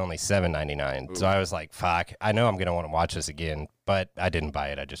it, it was only $7.99. So I was like, fuck, I know I'm going to want to watch this again, but I didn't buy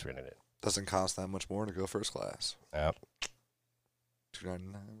it. I just rented it. Doesn't cost that much more to go first class. Yep.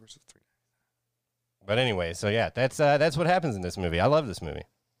 $2.99 versus $3.99. But anyway, so yeah, that's what happens in this movie. I love this movie.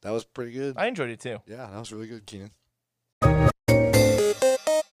 That was pretty good. I enjoyed it too. Yeah, that was really good, Keenan.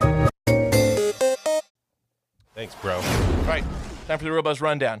 Thanks, bro. All right, time for the Real Buzz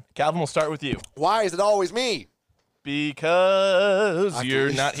Rundown. Calvin, we'll start with you Why is it always me? because I you're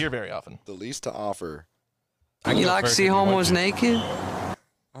can- not here very often. The least to offer. You like to see homos naked? Oh,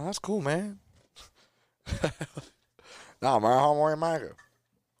 that's cool, man. Nah, my homeboy Michael.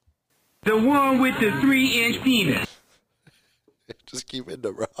 The one with the 3-inch penis. Just keep it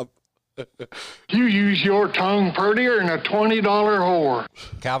to Rob. You use your tongue prettier than a $20 whore.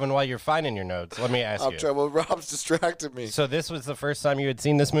 Calvin, while you're finding your notes, let me ask I'm you. trying. Well, Rob's distracted me. So this was the first time you had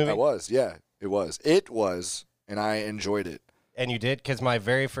seen this movie? I was, yeah, it was. It was, and I enjoyed it. And you did? Because my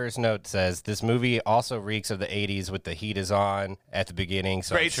very first note says this movie also reeks of the 80s with The Heat Is On at the beginning.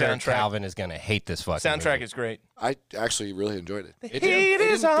 So I'm Great sure soundtrack. Calvin is going to hate this fucking Soundtrack movie. is great. I actually really enjoyed it. Heat It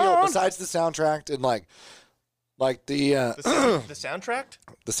is didn't feel, on. besides the soundtrack and like the The soundtrack?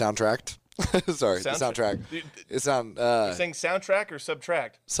 the soundtrack. Sorry, the soundtrack. Dude, It's on you saying soundtrack or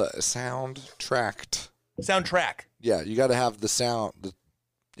subtract? soundtracked. Soundtrack. Yeah, you got to have the sound.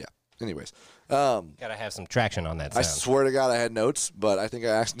 Yeah. Anyways, Gotta have some traction on that I sound. swear to God I had notes, but I think I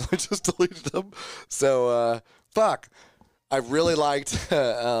accidentally just deleted them. So fuck. I really liked.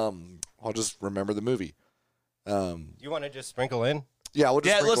 I'll just remember the movie. You want to just sprinkle in? Yeah, we'll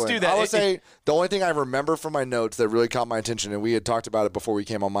just Yeah, let's sprinkle do in. that. I would say the only thing I remember from my notes that really caught my attention, and we had talked about it before we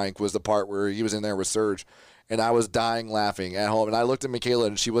came on mic, was the part where he was in there with Serge, and I was dying laughing at home. And I looked at Michaela,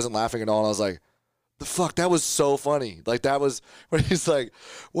 and she wasn't laughing at all. And I was like, "The fuck, that was so funny!" Like that was when he's like,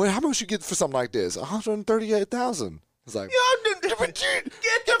 "Well, how much you get for something like this? $138,000." He's like,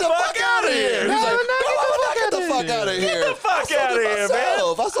 Get the fuck out of here. He's like, "No, get the fuck out of here! Get the fuck out of here, man.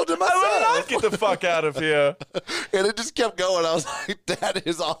 I sold it I would not myself." get the fuck out of here. And it just kept going. I was like, "That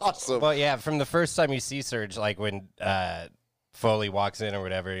is awesome." Well, yeah, from the first time you see Serge, like when Foley walks in or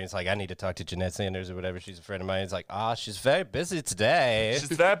whatever, he's like, I need to talk to Jeanette Sanders or whatever. She's a friend of mine. He's like, she's very busy today. She's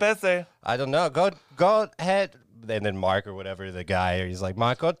that busy. I don't know. Go ahead. And then Mark or whatever, the guy, he's like,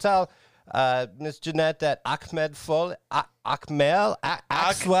 Mark, go tell Miss Jeanette that Ahmed Foley, Axwell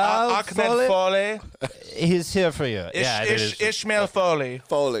Foley, Foley. he's here for you. Yeah, it is. Ishmael Foley.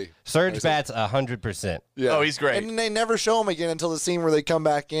 Foley. Serge bats 100%. Yeah. Oh, he's great. And they never show him again until the scene where they come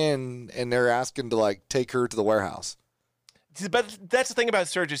back in and they're asking to like take her to the warehouse. But that's the thing about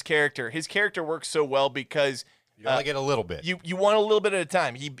Serge's character. His character works so well because You only get a little bit. you want a little bit at a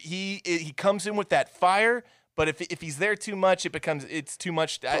time. He comes in with that fire, but if he's there too much, it's too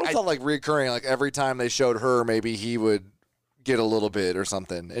much. It felt like recurring. Like every time they showed her, maybe he would get a little bit or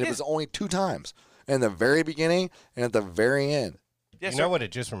something. And it was only 2 times. In the very beginning and at the very end. yeah, You know what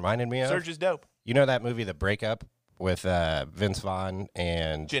it just reminded me of? Serge is dope. You know that movie, The Breakup, with Vince Vaughn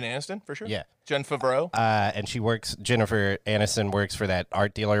and Jen Aniston for sure. Yeah. Jen Favreau. and Jennifer Aniston works for that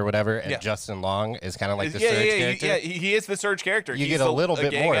art dealer or whatever, and Yeah. Justin Long is kind of like the yeah, Serge yeah, character. yeah. He is the Serge character. You He's get a little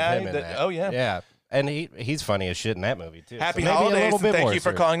bit gay more of guy him in that. Oh yeah. Yeah. And he's funny as shit in that movie too. Happy so maybe holidays. A little And bit thank more you for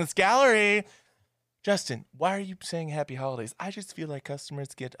Serge. calling this gallery. Justin, why are you saying happy holidays? I just feel like customers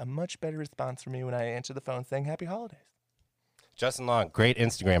get a much better response from me when I answer the phone saying happy holidays. Justin Long, great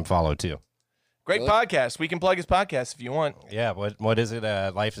Instagram follow too. Great podcast. We can plug his podcast if you want. Yeah. What is it?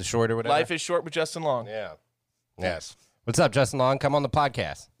 Life is Short or whatever? Life is Short with Justin Long. Yeah. Yes. What's up, Justin Long? Come on the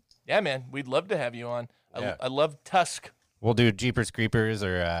podcast. Yeah, man. We'd love to have you on. Yeah. I love Tusk. We'll do Jeepers Creepers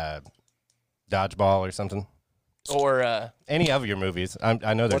or Dodgeball or something. Or any of your movies. I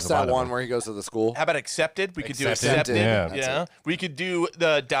know there's What's a lot that of one them. where he goes to the school? how about Accepted? We could do Accepted? Accepted. Yeah. Yeah. We could do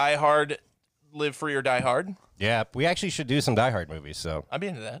the Die Hard, Live Free or Die Hard. Yeah, we actually should do some Die Hard movies. So I'd be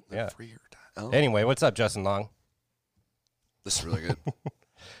into that. yeah. Free or die. Oh, Anyway, what's up, Justin Long? this is really good.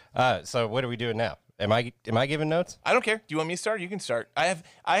 So what are we doing now? Am I giving notes? I don't care. Do you want me to start? You can start. I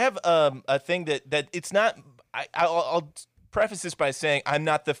have a thing that it's not. I'll preface this by saying I'm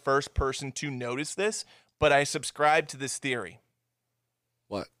not the first person to notice this, but I subscribe to this theory.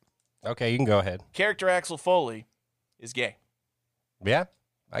 What? Okay, you can go ahead. Character Axel Foley is gay. Yeah,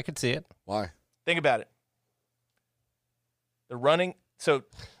 I could see it. Why? Think about it. They're running. So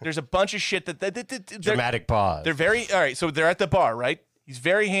there's a bunch of shit that Dramatic pause. They're very all right. So they're at the bar, right? He's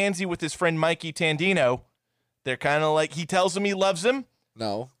very handsy with his friend Mikey Tandino. They're kind of like he tells him he loves him.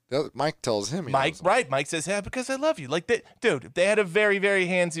 No. Mike tells him. Mike says, "Yeah, because I love you." Like, dude, they had a very, very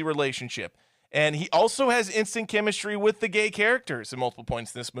handsy relationship, and he also has instant chemistry with the gay characters at multiple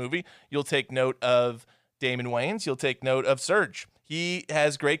points in this movie. You'll take note of Damon Wayans. You'll take note of Serge. He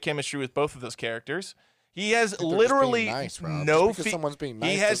has great chemistry with both of those characters. He has literally nice, Rob. no. Just because someone's being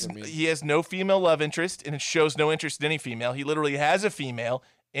nice doesn't mean- He has no female love interest, and it shows no interest in any female. He literally has a female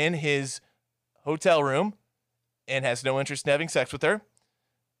in his hotel room, and has no interest in having sex with her.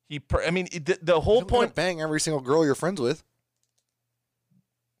 The whole You don't gotta point. bang every single girl you're friends with.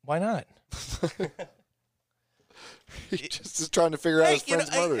 Why not? He's just trying to figure out his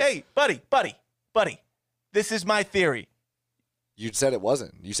friend's mother. Hey, buddy. This is my theory. You said it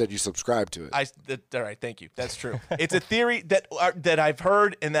wasn't. You said you subscribed to it. All right, thank you. That's true. It's a theory that I've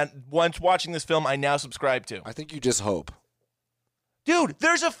heard, and that once watching this film, I now subscribe to. I think you just hope. Dude,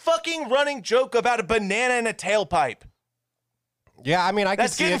 there's a fucking running joke about a banana in a tailpipe. Yeah, I mean, I can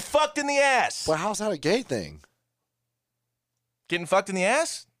That's see getting it. fucked in the ass. But how's that a gay thing? Getting fucked in the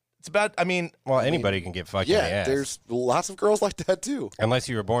ass? It's about, Well, anybody can get fucked in the Yeah, ass. there's lots of girls like that too. Unless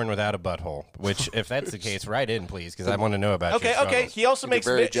you were born without a butthole, which, if that's the case, write in, please, because I want to know about your Okay. struggles. He also You'd be makes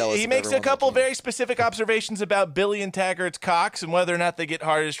very jealous he of makes a everyone couple that can. very specific observations about Billy and Taggart's cocks and whether or not they get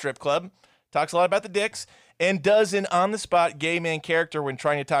hard at a strip club. Talks a lot about the dicks and does an on-the-spot gay man character when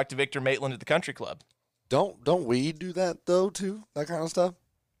trying to talk to Victor Maitland at the country club. Don't we do that though too? That kind of stuff.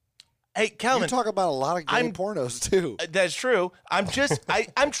 Hey, Calvin, You talk about a lot of gay pornos too. that's true. I'm just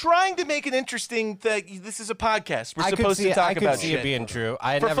I'm trying to make it interesting that this is a podcast. We're I could supposed see to it, talk I could about see shit. it being true.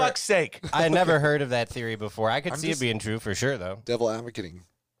 I had For never, fuck's sake. I had never heard of that theory before. I could I'm see just- it being true for sure, though. Devil advocating.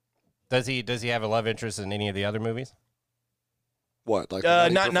 Does he have a love interest in any of the other movies? What? Like the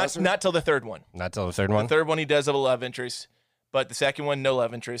Nutty Professor? Not till the third one. Not till the third one. The third one he does have a love interest, but the second one no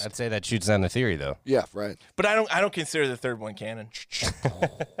love interest. I'd say that shoots down the theory, though. Yeah, right. But I don't consider the third one canon.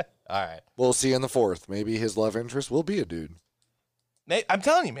 All right. We'll see in the fourth. Maybe his love interest will be a dude. I'm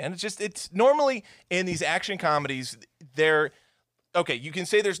telling you, man. It's normally in these action comedies, okay, you can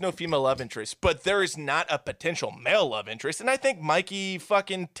say there's no female love interest, but there is not a potential male love interest. And I think Mikey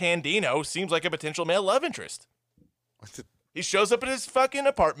fucking Tandino seems like a potential male love interest. He shows up at his fucking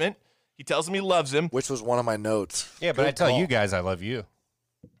apartment. He tells him he loves him. Which was one of my notes. Yeah, but Good I tell call. you guys I love you.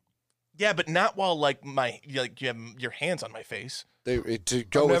 Yeah, but not while you have your hands on my face. To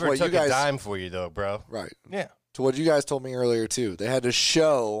go I with never what you took guys a dime for you, though, bro. right. Yeah. To what you guys told me earlier too. They had to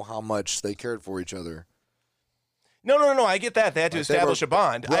show how much they cared for each other. No. I get that. They had to Like, they establish were a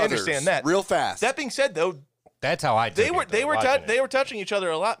bond. I brothers, understand that. real fast. That being said, though, That's how I took they it, were though, watching watching it. were touching each other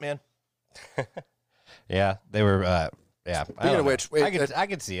a lot, man. Yeah, they were. Yeah. Speaking of which, wait, I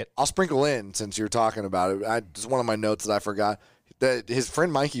could see it. I'll sprinkle in since you're talking about it. Just one of my notes that I forgot. That his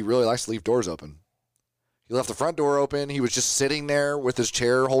friend Mikey really likes to leave doors open. He left the front door open. He was just sitting there with his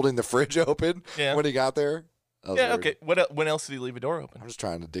chair holding the fridge open when he got there. That was Yeah, weird. okay. When else did he leave a door open? I'm just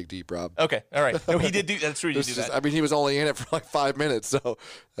trying to dig deep, Rob. Okay, all right. No, he did do that's true. He did do that. I mean, he was only in it for like 5 minutes, so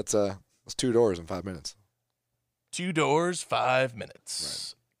that's 2 doors in 5 minutes. 2 doors, 5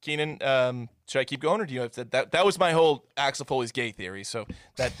 minutes. Right. Keenan, should I keep going, or do you have to? That was my whole Axel Foley's gay theory. So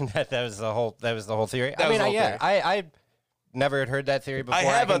that that was the whole theory. That was the whole theory. I never had heard that theory before. I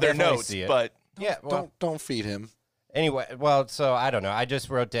have can other definitely notes, see it. but yeah, well, Don't feed him. anyway, well, so I don't know. I just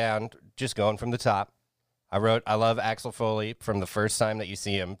wrote down, just going from the top. I wrote, I love Axel Foley from the first time that you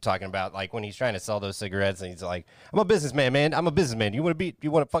see him talking about, like, when he's trying to sell those cigarettes and he's like, I'm a businessman, man. I'm a businessman. You want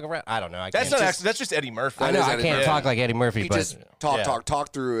to fuck around? I don't know. that's not Axel. That's just Eddie Murphy. I know. is I Eddie can't Murphy. talk like Eddie Murphy, He but just yeah.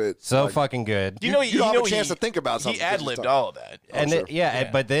 talk through it. So fucking good. You know, you don't have a chance he- to think about something. He ad libbed all of that. And sure.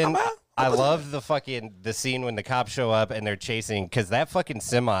 but then I love the scene when the cops show up and they're chasing, because that fucking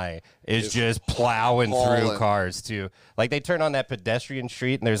semi is just plowing through cars too. Like they turn on that pedestrian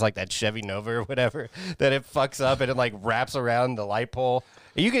street and there's like that Chevy Nova or whatever that it fucks up and it like wraps around the light pole.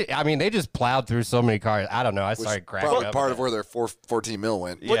 They just plowed through so many cars. I don't know. I started cracking probably up. Part of where their 14 mil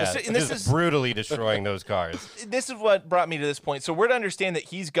went. Yeah, and this just is brutally destroying those cars. This is what brought me to this point. So we're to understand that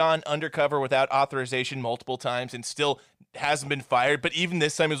he's gone undercover without authorization multiple times and still hasn't been fired. But even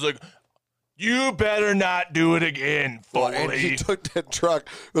this time, he's like, "You better not do it again, Foley." And he took that truck.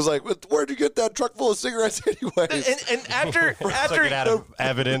 It was like, "Where'd you get that truck full of cigarettes, anyways?" And after Took it out of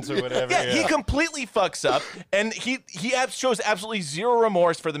evidence or whatever. yeah, he completely fucks up, and he shows absolutely zero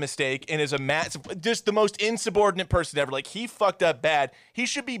remorse for the mistake, and is just the most insubordinate person ever. Like, he fucked up bad. He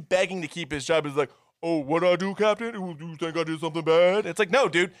should be begging to keep his job. He's like, "Oh, what'd I do, Captain? Do you think I did something bad?" It's like, no,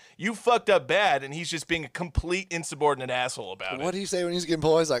 dude, you fucked up bad, and he's just being a complete insubordinate asshole about it. What did he say when he's getting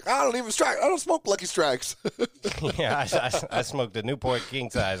pulled? He's like, "I don't smoke Lucky Strikes." Yeah, I smoked a Newport king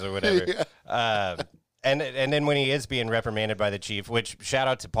size or whatever. Yeah. And then when he is being reprimanded by the chief, which shout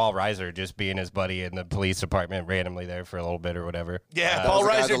out to Paul Reiser just being his buddy in the police department randomly there for a little bit or whatever. Yeah, Paul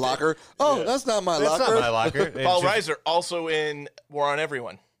Reiser. The locker. Oh, that's not my locker. That's not my locker. Paul Reiser also in War on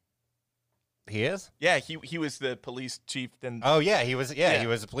Everyone. He is? Yeah, he was the police chief. Then oh yeah, he was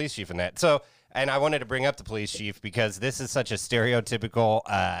the police chief in that. So, and I wanted to bring up the police chief because this is such a stereotypical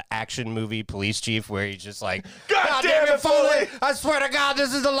action movie police chief where he's just like, "God damn it, Foley! I swear to God,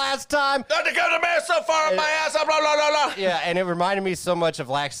 this is the last time." Not to come to man so far up my ass, blah, blah, blah, blah. Yeah, and it reminded me so much of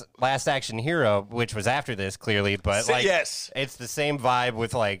Last Action Hero, which was after this, clearly, but like, yes, it's the same vibe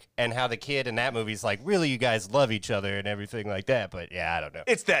with like, and how the kid in that movie's like, really, you guys love each other and everything like that. But yeah, I don't know.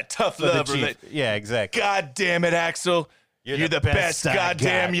 It's that tough love. Yeah, exactly. God damn it, Axel. You're the best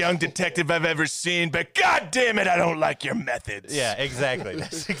goddamn young detective I've ever seen, but god damn it, I don't like your methods. Yeah, exactly.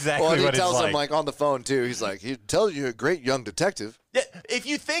 That's exactly well, what it's like. He tells him, like, on the phone, too. He's like, he tells you a great young detective. Yeah, if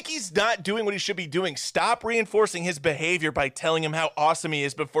you think he's not doing what he should be doing, stop reinforcing his behavior by telling him how awesome he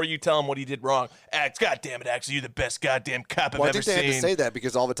is before you tell him what he did wrong. God damn it, Axel, you're the best goddamn cop I've ever seen. I think they had to say that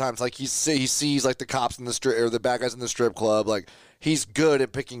because all the times, like, he sees, like, the cops in the strip, or the bad guys in the strip club. Like, he's good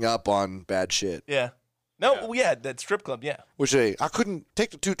at picking up on bad shit. Yeah. No, yeah, that strip club, yeah. Which I couldn't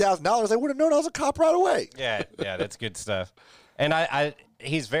take the $2,000. I would have known I was a cop right away. Yeah, that's good stuff. And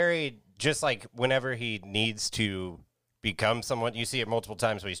he's very, just like whenever he needs to become someone, you see it multiple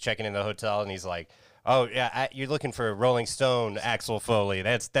times when he's checking in the hotel and he's like, "Oh, yeah, you're looking for a Rolling Stone, Axel Foley."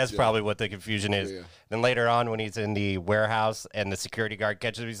 That's probably what the confusion is. Yeah. Then later on when he's in the warehouse and the security guard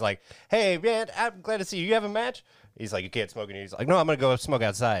catches him, he's like, "Hey, man, I'm glad to see you. You have a match?" He's like, "You can't smoke in here." He's like, "No, I'm going to go smoke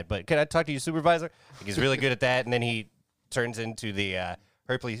outside, but can I talk to your supervisor?" Like, he's really good at that. And then he turns into the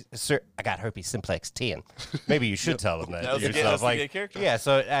herpes, "Sir, I got herpes simplex 10. Maybe you should tell him that, that was yourself." A good character. Yeah,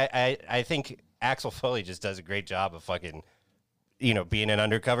 so I think Axel Foley just does a great job of fucking, being an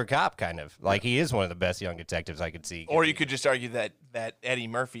undercover cop, kind of. Like, he is one of the best young detectives I could see. Or you could just argue that Eddie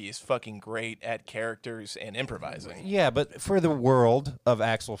Murphy is fucking great at characters and improvising. Yeah, but for the world of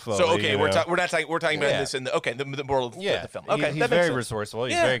Axel Foley. So, okay, we're talking about this in the world of the film. Okay, he's very resourceful.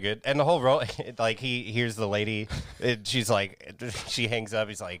 He's very good. And the whole role, like, he hears the lady, and she's like, she hangs up.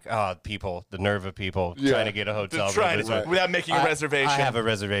 He's like, "Oh, people, the nerve of people trying to get a hotel room without making a reservation. I have a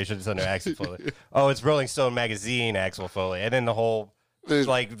reservation. It's under Axel Foley." "Oh, it's Rolling Stone magazine, Axel Foley." And then the whole,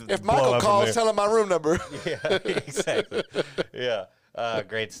 like, if Michael calls, tell him my room number. Yeah, exactly. Yeah.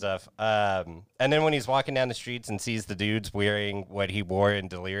 Great stuff. And then when he's walking down the streets and sees the dudes wearing what he wore in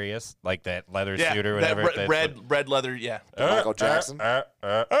Delirious, like that leather suit or whatever. Red leather, yeah. Michael Jackson.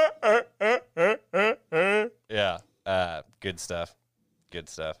 Yeah. Good stuff. Good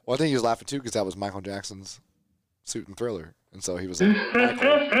stuff. Well, I think he was laughing, too, because that was Michael Jackson's suit and Thriller. And so he was like,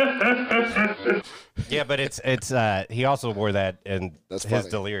 yeah, but it's he also wore that in his funny.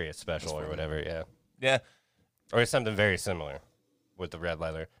 Delirious special or whatever, yeah. Yeah. Or something very similar with the red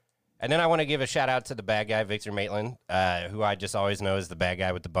leather. And then I want to give a shout out to the bad guy, Victor Maitland, who I just always know is the bad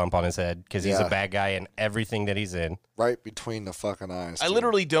guy with the bump on his head, because he's a bad guy in everything that he's in. Right between the fucking eyes. I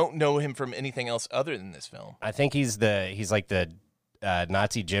literally don't know him from anything else other than this film. I think he's like the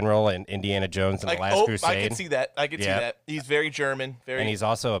Nazi general in Indiana Jones and the Last Crusade. I can see that. I can see that. He's very German. And he's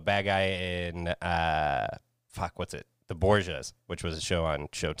also a bad guy in, what's it? The Borgias, which was a show on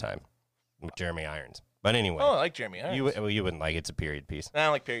Showtime with Jeremy Irons. But anyway. Oh, I like Jeremy Irons. You wouldn't like it. It's a period piece. I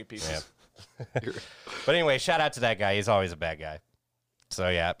don't like period pieces. Yeah. But anyway, shout out to that guy. He's always a bad guy. So,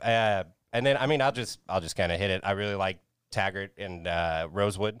 yeah. And then, I mean, I'll just kind of hit it. I really like Taggart and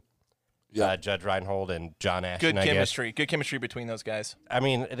Rosewood. Yeah, Judge Reinhold and John Ashton. Good chemistry. Good chemistry between those guys. I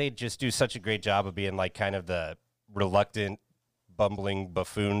mean, they just do such a great job of being like kind of the reluctant bumbling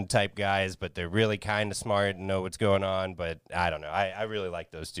buffoon type guys, but they're really kind of smart and know what's going on. But I don't know. I really like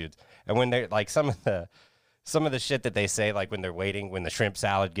those dudes. And when they're like some of the shit that they say, like when they're waiting, when the shrimp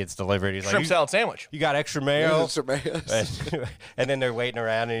salad gets delivered, he's Shrimp like, salad sandwich. You got extra mayo? Extra mayo. And then they're waiting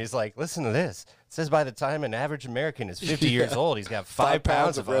around, and he's like, listen to this. It says by the time an average American is 50 years old, he's got 5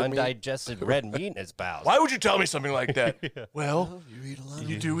 pounds of red meat. undigested red meat in his bowels. Why would you tell me something like that? Well,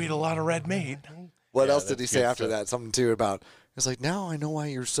 you do eat a lot of red meat. What else did he say good after stuff. that? Something too about. It's like, now I know why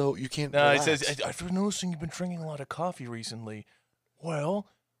you can't. No, he relax. says, I've been noticing you've been drinking a lot of coffee recently. Well,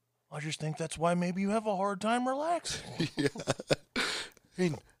 I just think that's why maybe you have a hard time relaxing. I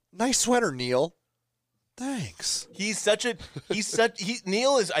mean, nice sweater, Neil. Thanks.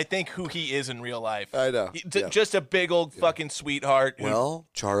 Neil is, I think, who he is in real life. I know. Just a big old fucking sweetheart who Well,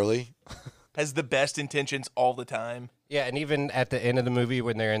 Charlie. has the best intentions all the time. Yeah, and even at the end of the movie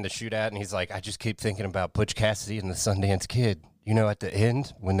when they're in the shootout and he's like, I just keep thinking about Butch Cassidy and the Sundance Kid. You know, at the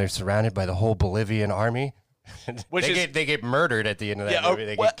end when they're surrounded by the whole Bolivian army, they get murdered at the end of that movie.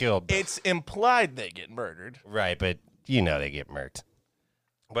 They get killed. It's implied they get murdered. Right, but you know they get murked.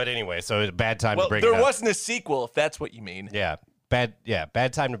 But anyway, so it's a bad time to Well, bring there it up. wasn't a sequel, if that's what you mean. Yeah, bad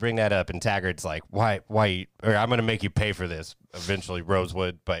time to bring that up. And Taggart's like, why, or I'm going to make you pay for this eventually,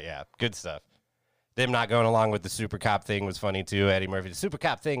 Rosewood. But yeah, good stuff. Them not going along with the super cop thing was funny too. Eddie Murphy, the super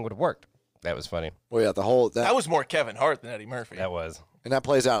cop thing would have worked. That was funny. Well, yeah, That was more Kevin Hart than Eddie Murphy. That was. and that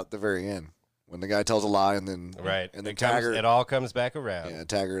plays out at the very end when the guy tells a lie and then and then Taggart. It all comes back around. Yeah,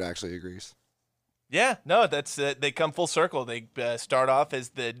 Taggart actually agrees. Yeah, no, that's they come full circle. They start off as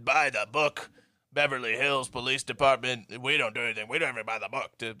the by the book Beverly Hills Police Department. We don't do anything. We don't even buy the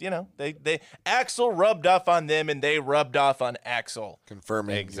book. They Axel rubbed off on them, and they rubbed off on Axel.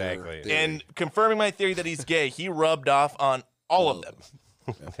 Confirming exactly, and confirming my theory that he's gay. He rubbed off on all of them.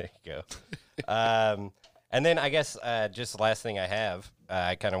 There you go. And then I guess just the last thing I have,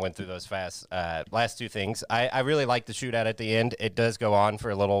 I kind of went through those fast. Last two things. I really like the shootout at the end. It does go on for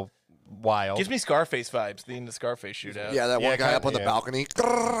a little while. Gives me Scarface vibes, the end of Scarface shootout. Yeah, that one guy up on the balcony.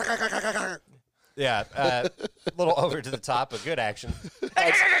 Yeah, a little over to the top, but good action.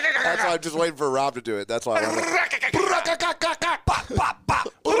 That's why I'm just waiting for Rob to do it. That's why I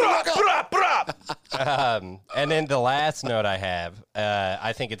and then the last note I have,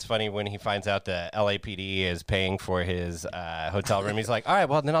 I think it's funny when he finds out the LAPD is paying for his hotel room. He's like, all right,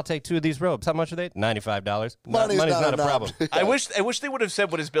 well, then I'll take 2 of these robes. How much are they? $95. Money's not a problem. I wish they would have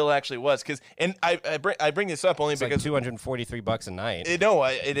said what his bill actually was, and I bring this up only It's because like $243 a night.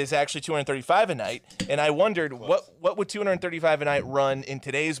 It is actually $235 a night, and I wondered what would $235 a night run in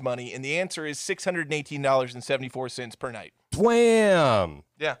today's money, and the answer is $618.74 per night. Wham!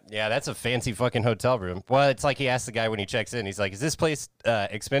 Yeah. Yeah, that's a fancy fucking hotel room. Well, it's like he asks the guy when he checks in, he's like, is this place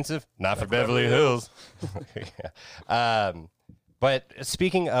expensive? Not for Beverly Hills. Yeah. But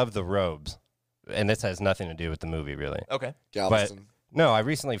speaking of the robes, and this has nothing to do with the movie, really. Okay. But no, I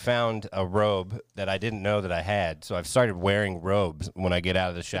recently found a robe that I didn't know that I had, so I've started wearing robes when I get out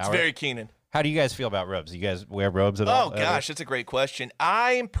of the shower. It's very Keenan. How do you guys feel about robes? Do you guys wear robes at all? Oh, gosh, that's a great question.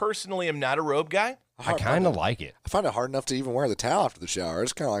 I personally am not a robe guy. I kind of like it. I find it hard enough to even wear the towel after the shower. I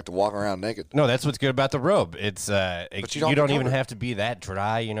just kind of like to walk around naked. No, that's what's good about the robe. It's But you don't even have to be that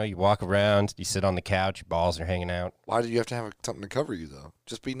dry. You know, you walk around, you sit on the couch, your balls are hanging out. Why do you have to have something to cover you though?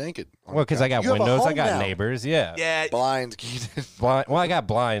 Just be naked. Well, because I got You have a windows, I home got now. neighbors. Yeah. Yeah. Blinds, Keenan. Well, I got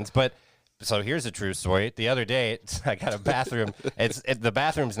blinds, but so here's a true story. The other day, I got a bathroom. The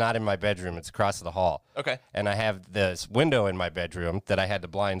bathroom's not in my bedroom. It's across the hall. Okay. And I have this window in my bedroom that I had the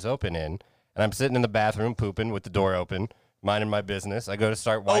blinds open in, and I'm sitting in the bathroom pooping with the door open, minding my business. I go to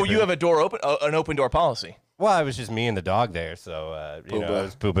start wiping. Oh, you have an open door policy. Well, it was just me and the dog there, so I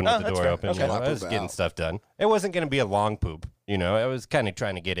was pooping with the that's door fair. open. Okay. You know, I was getting stuff done. It wasn't going to be a long poop. You know, I was kind of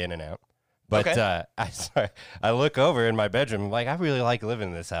trying to get in and out. But I look over in my bedroom, like, I really like living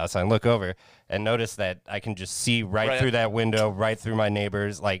in this house. I look over and notice that I can just see right through that window, right through my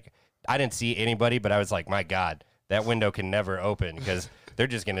neighbors. Like, I didn't see anybody, but I was like, my God, that window can never open because they're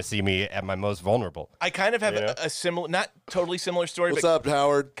just going to see me at my most vulnerable. I kind of have a similar, not totally similar story, What's but up,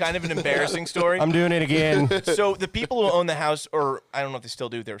 Howard? kind of an embarrassing story. I'm doing it again. So the people who own the house, or I don't know if they still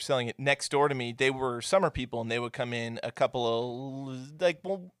do, they were selling it next door to me. They were summer people, and they would come in a couple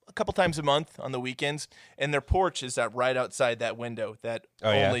times a month on the weekends, and their porch is right outside that window. That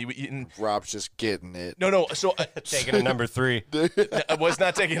Rob's just getting it. No. So taking a number 3. I was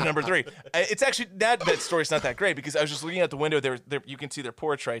not taking a number 3. It's actually that story's not that great because I was just looking out the window. There, you can see their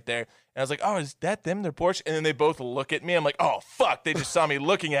porch right there, and I was like, "Oh, is that them? Their porch?" And then they both look at me. I'm like, "Oh, fuck!" They just saw me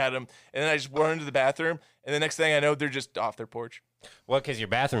looking at them, and then I just run into the bathroom, and the next thing I know, they're just off their porch. Well, because your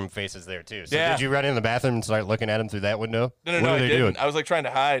bathroom faces there too. So Yeah. did you run in the bathroom and start looking at him through that window? No, What I are they didn't. doing? I was like trying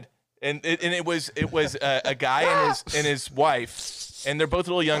to hide, and it was a guy and his wife, and they're both a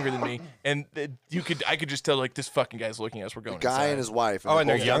little younger than me, and I could just tell like this fucking guy's looking at us. We're going. Guy inside. and his wife. Oh, and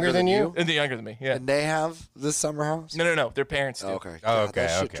they're both younger than you? And they're younger than me. Yeah. And they have this summer house? No. Their parents do. Oh, okay. Oh, God, okay,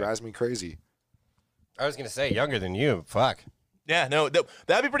 That shit okay. drives me crazy. I was gonna say younger than you. Fuck. Yeah. No. That'd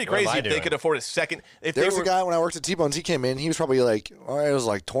be pretty What am crazy I if they doing? could afford a second. If There they was were, a guy when I worked at T-Bones. He came in. He was probably like, it was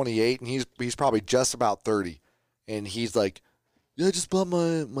like 28, and he's probably just about 30. And he's like, yeah, I just bought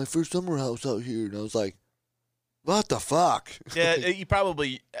my first summer house out here. And I was like, what the fuck? Yeah. You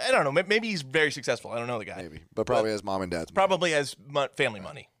probably. I don't know. Maybe he's very successful. I don't know the guy. Maybe, but probably has mom and dad's money. Probably has family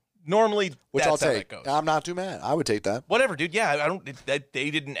money. Normally, Which that's I'll how take. that goes. I'm not too mad. I would take that. Whatever, dude. Yeah. I don't.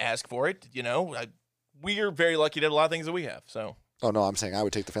 They didn't ask for it. You know. We are very lucky to have a lot of things that we have. So. Oh, no, I'm saying I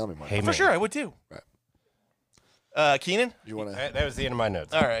would take the family money. Hey, For man. sure, I would too. Right. Keenan? You want to That was the end of my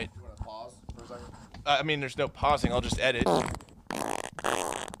notes. All right. pause for a second? I mean, there's no pausing. I'll just edit.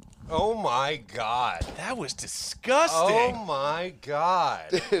 Oh my god. That was disgusting. Oh my god.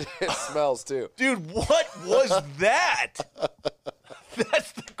 It smells, too. Dude, what was that?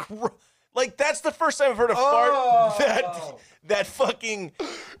 That's the that's the first time I've heard a fart that fucking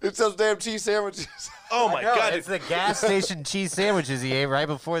It's those damn cheese sandwiches. oh my god. It's the gas station cheese sandwiches he ate right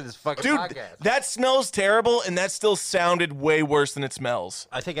before this fucking Dude, podcast. that smells terrible and that still sounded way worse than it smells.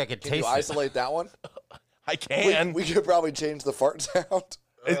 I think I could Can you taste it. isolate that one? I can. We could probably change the fart sound.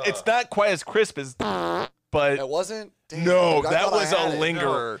 It's not quite as crisp as but It wasn't? Damn, no, I that thought I was had a it.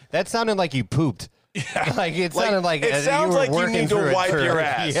 lingerer. That sounded like you pooped. Yeah. Like it sounded like it sounds you were like you working need through to it wipe for- your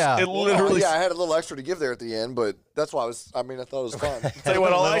ass. Yeah. It literally Yeah, I had a little extra to give there at the end, but that's why I thought it was fun. Tell you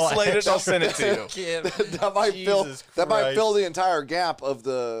what, I'll Little isolate it. I'll send it to you. that might Jesus might fill Christ. the entire gap of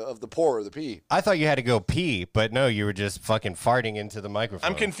the pour or the pee. I thought you had to go pee, but no, you were just fucking farting into the microphone.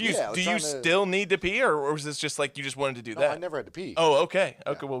 I'm confused. Yeah, I was Do you trying to- still need to pee, or was this just like you just wanted to do No, that? I never had to pee. Oh, okay.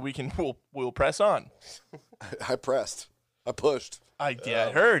 Okay, well we'll press on. I pressed. I pushed. I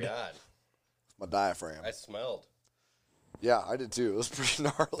heard. God. My diaphragm. I smelled. Yeah, I did too. It was pretty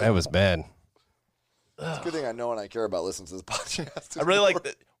gnarly. That was bad. It's a good thing I know and I care about listening to this podcast. I really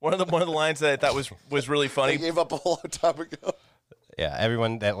like one of the lines that I thought was really I funny. gave up a long time ago. Yeah,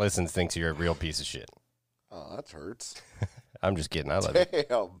 everyone that listens thinks you're a real piece of shit. Oh, that hurts. I'm just kidding. I love you.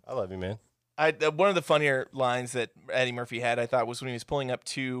 Damn. I love you, man. One of the funnier lines that Eddie Murphy had, I thought, was when he was pulling up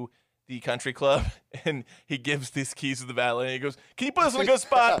to the country club and he gives these keys to the valet and he goes, "Can you put us in a good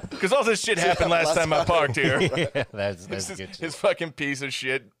spot? Because all this shit happened last time I parked here." Yeah, that's This good. is shit. his fucking piece of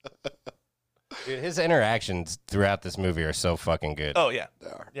shit. Dude, his interactions throughout this movie are so fucking good. Oh yeah, They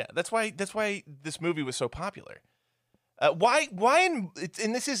are. yeah. That's why this movie was so popular. Why and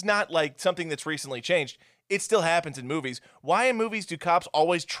this is not like something that's recently changed. It still happens in movies. Why in movies do cops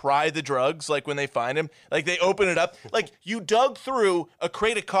always try the drugs? Like when they find them, like they open it up. Like you dug through a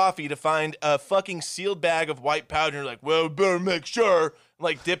crate of coffee to find a fucking sealed bag of white powder. And you're like, well, better make sure.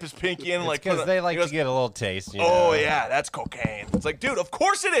 Like dip his pinky in. Like because put it- they like he goes, to get a little taste. You oh know? yeah, that's cocaine. It's like, dude, of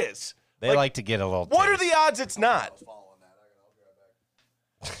course it is. They like to get a little What are taste. the odds it's not?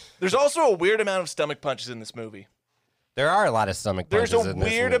 There's also a weird amount of stomach punches in this movie. There are a lot of stomach punches There's a in this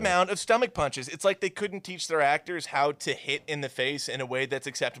weird movie. amount of stomach punches. It's like they couldn't teach their actors how to hit in the face in a way that's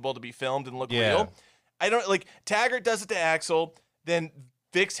acceptable to be filmed and look Yeah. real. I don't like Taggart does it to Axel, then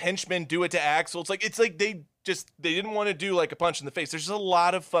Vic's henchmen do it to Axel. It's like they didn't want to do like a punch in the face. There's just a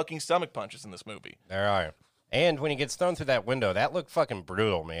lot of fucking stomach punches in this movie. There are. And when he gets thrown through that window, that looked fucking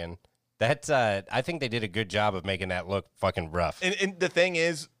brutal, man. That's I think they did a good job of making that look fucking rough. And the thing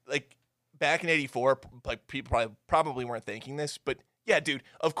is, like back in '84, like people probably weren't thinking this, but yeah, dude,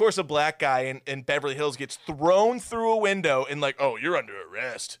 of course a black guy in Beverly Hills gets thrown through a window and like, oh, you're under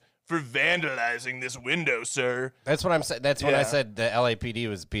arrest for vandalizing this window, sir. That's what I'm saying. That's when I Yeah. said the LAPD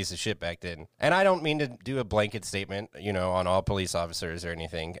was a piece of shit back then. And I don't mean to do a blanket statement, on all police officers or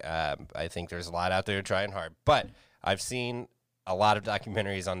anything. I think there's a lot out there trying hard, but I've seen a lot of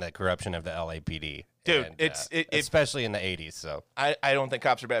documentaries on the corruption of the LAPD. Dude, and, especially in the 80s. So I don't think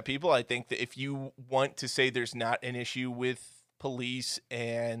cops are bad people. I think that if you want to say there's not an issue with police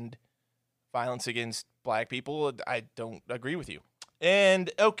and violence against black people, I don't agree with you. And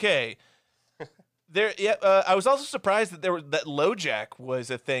okay, I was also surprised that that LoJack was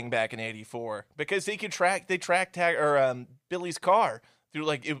a thing back in '84 because they tracked Billy's car through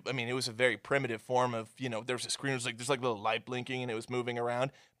it was a very primitive form of there was a screen, there's like little light blinking and it was moving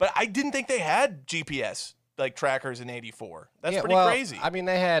around, but I didn't think they had GPS like trackers in '84. That's pretty crazy. I mean,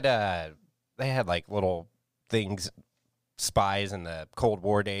 they had like little things, spies in the Cold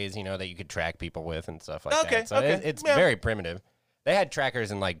War days, that you could track people with and stuff like that. So it's very primitive. They had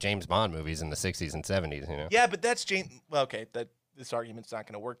trackers in like James Bond movies in the 60s and 70s, you know? Yeah, but that's James. Well, okay, this argument's not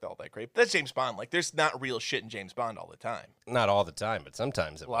going to work all that great. But that's James Bond. Like, there's not real shit in James Bond all the time. Not all the time, but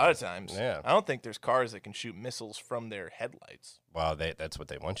sometimes. A lot of times. Yeah. I don't think there's cars that can shoot missiles from their headlights. Well, that's what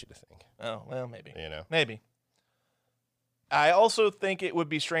they want you to think. Oh, well, maybe. You know? Maybe. I also think it would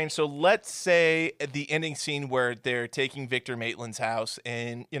be strange. So let's say at the ending scene where they're taking Victor Maitland's house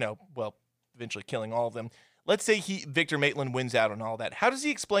and, eventually killing all of them. Let's say Victor Maitland wins out on all that. How does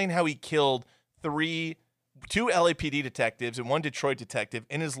he explain how he killed two LAPD detectives and one Detroit detective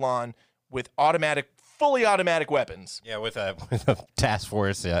in his lawn with fully automatic weapons? Yeah, with a task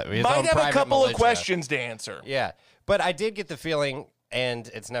force. Yeah, might have a couple of questions to answer. Yeah, but I did get the feeling, and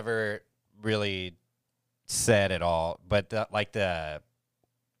it's never really said at all, but I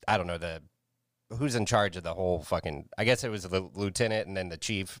don't know, who's in charge of the whole fucking, I guess it was the lieutenant and then the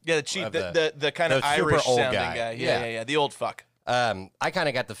chief. Yeah, the chief, the kind of Irish sounding guy. Yeah, the old fuck. I kind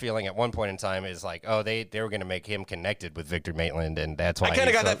of got the feeling at one point in time is like, oh, they were going to make him connected with Victor Maitland, and that's why I kind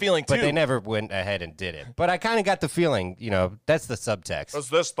of got that feeling too. But they never went ahead and did it. But I kind of got the feeling, that's the subtext. Was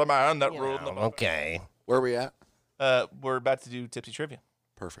this the man that ruled the boat? Okay. Where are we at? We're about to do Tipsy Trivia.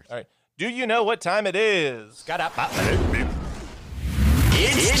 Perfect. All right. Do you know what time it is?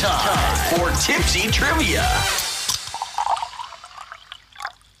 It's time for Tipsy Trivia.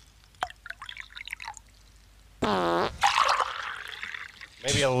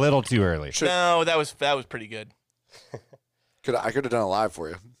 Maybe a little too early. No, that was pretty good. I could have done it live for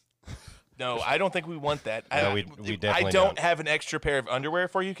you. No, I don't think we want that. No, we definitely I don't have an extra pair of underwear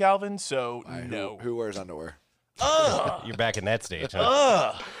for you, Calvin, so no. Who wears underwear? You're back in that stage,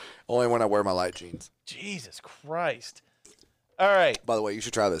 huh? Only when I wear my light jeans. Jesus Christ. All right. By the way, you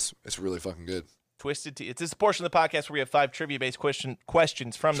should try this. It's really fucking good. Twisted Tea. It's this portion of the podcast where we have 5 trivia-based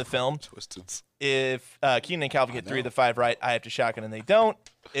questions from the film. Twisted. If Keenan and Calvin get 3 of the 5 right, I have to shotgun and they don't.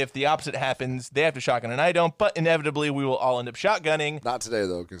 If the opposite happens, they have to shotgun and I don't. But inevitably, we will all end up shotgunning. Not today,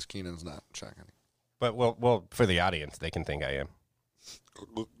 though, because Keenan's not shotgunning. But, well, for the audience, they can think I am.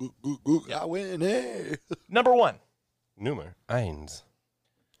 I win, hey. Number 1. Nummer eins.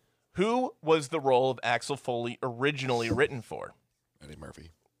 Who was the role of Axel Foley originally written for? Eddie Murphy.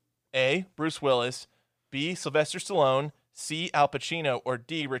 A. Bruce Willis. B. Sylvester Stallone. C. Al Pacino. Or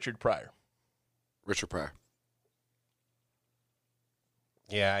D. Richard Pryor. Richard Pryor.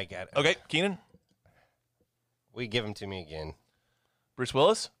 Yeah, I got it. Okay, Keenan. Give them to me again. Bruce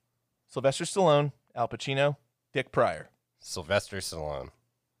Willis. Sylvester Stallone. Al Pacino. Dick Pryor. Sylvester Stallone.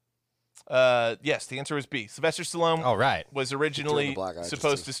 Yes, the answer was B. Sylvester Stallone All right. was originally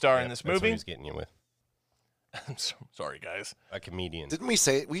supposed to star in this That's what movie. he's getting you with. I'm sorry, guys. A comedian. Didn't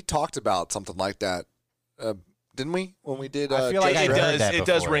we talked about something like that? Didn't we? When we did I feel like Judge I Dredd? heard that It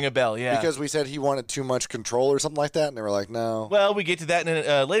does before. ring a bell, yeah. Because we said he wanted too much control or something like that, and they were like, no. Well, we get to that in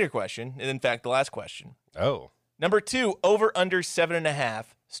a later question. And in fact, the last question. Oh. Number 2, over under 7.5.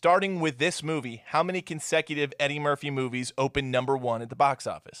 Starting with this movie, how many consecutive Eddie Murphy movies opened number 1 at the box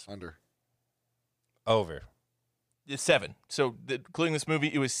office? Under. Over. 7. So, including this movie,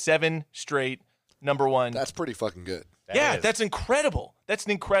 it was 7 straight number 1. That's pretty fucking good. That's incredible. That's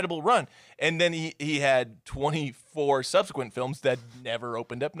an incredible run. And then he had 24 subsequent films that never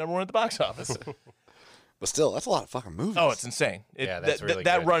opened up number 1 at the box office. But still, that's a lot of fucking movies. Oh, it's insane. That's really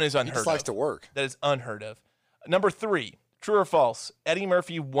that good. run is He unheard just of. likes to work. That is unheard of. Number 3, true or false? Eddie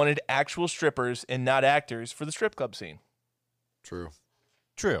Murphy wanted actual strippers and not actors for the strip club scene. True.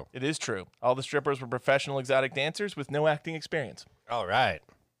 True. It is true. All the strippers were professional exotic dancers with no acting experience. All right.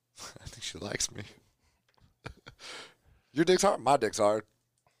 I think she likes me. Your dick's hard. My dick's hard.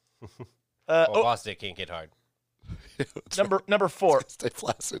 Boss dick can't get hard. Number 4, Stay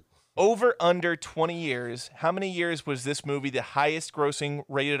flaccid. over under 20 years. How many years was this movie the highest grossing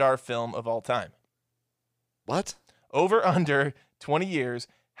rated R film of all time? What? Over under 20 years.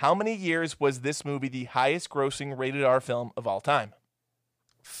 How many years was this movie the highest grossing rated R film of all time?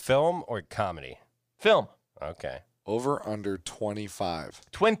 Film or comedy? Film. Okay. Over under 25.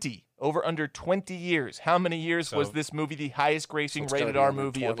 20. Over under 20 years. How many years was this movie the highest grossing rated R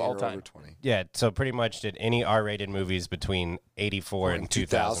movie of all time? 20. Yeah, so pretty much did any R-rated movies between 84 and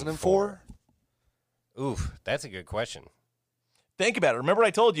 2004? Oof, that's a good question. Think about it. Remember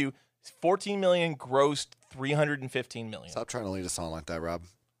I told you 14 million grossed 315 million. Stop trying to lead us on like that, Rob.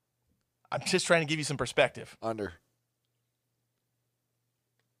 I'm just trying to give you some perspective. Under.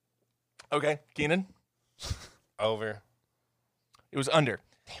 Okay, Keenan? Over. It was under.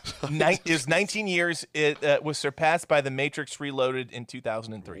 It was 19 years. It was surpassed by The Matrix Reloaded in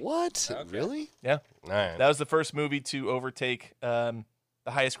 2003. What? Okay. Really? Yeah. All right. That was the first movie to overtake the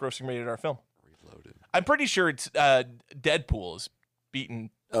highest grossing rated R film. Reloaded. I'm pretty sure it's Deadpool has beaten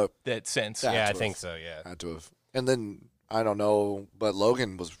that since. Yeah, I think so. Yeah, had to have. And then I don't know, but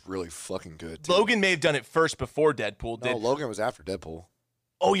Logan was really fucking good. Too. Logan may have done it first before Deadpool did. No, Logan was after Deadpool.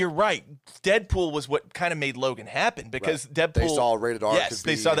 Oh, you're right. Deadpool was what kind of made Logan happen because Deadpool. They saw rated R. Yes,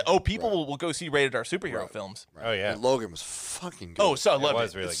 they saw that. Oh, people will go see rated R superhero films. Right. Oh yeah, and Logan was fucking good. Oh, so I loved it.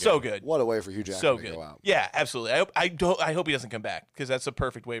 Was really It's good. so good. What a way for Hugh Jackman So to good. go out. Yeah, absolutely. I hope he doesn't come back because that's a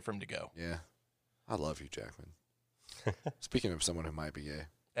perfect way for him to go. Yeah, I love Hugh Jackman. Speaking of someone who might be gay,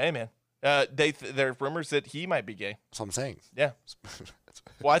 Hey, man. There are rumors that he might be gay. that's what I'm saying. Yeah.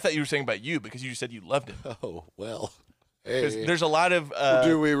 Well, I thought you were saying about you because you said you loved him. Oh well. 'Cause Hey, there's a lot of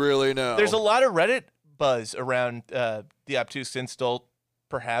do we really know? there's a lot of Reddit buzz around the obtuse insult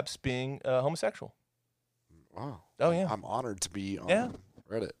perhaps being homosexual. Wow. Oh yeah, I'm honored to be on Yeah.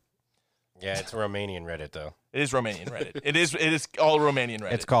 Reddit. yeah. It's a Romanian Reddit though. it is Romanian Reddit. It is all Romanian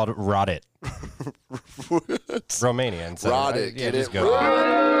Reddit. It's called Roddit. Romanian. So, Roddit, yeah, get just it? go.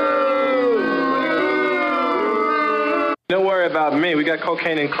 Don't worry about me. We got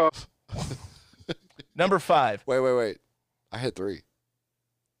cocaine and coffee. Number 5. Wait. I hit 3.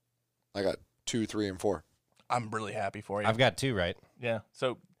 I got 2, 3, and 4. I'm really happy for you. I've got 2 right. Yeah.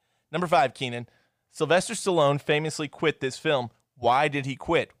 So, number 5, Keenan. Sylvester Stallone famously quit this film. Why did he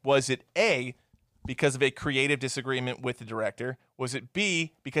quit? Was it A, because of a creative disagreement with the director? Was it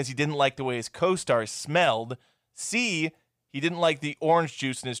B, because he didn't like the way his co-stars smelled? C, he didn't like the orange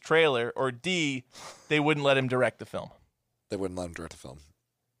juice in his trailer? Or D, they wouldn't let him direct the film? They wouldn't let him direct the film.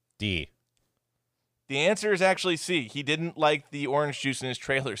 D. The answer is actually C. He didn't like the orange juice in his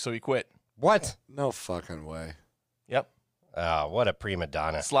trailer, so he quit. What? No fucking way. Yep. Oh, what a prima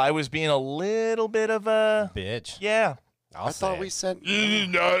donna. Sly was being a little bit of a... Bitch. Yeah. I thought we said This is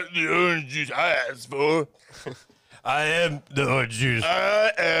not the orange juice I asked for. I am the orange juice.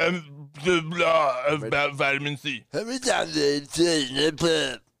 I am the blah about vitamin C. I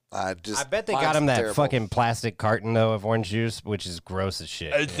bet they got him that fucking plastic carton though of orange juice, which is gross as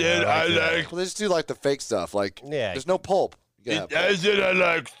shit. I said I like. Well, they just do like the fake stuff. Like, Yeah. there's no pulp. You gotta have I said I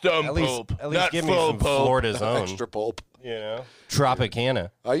like some At least, pulp, at least not give me full some pulp. Florida's pulp. own. Extra pulp. You know,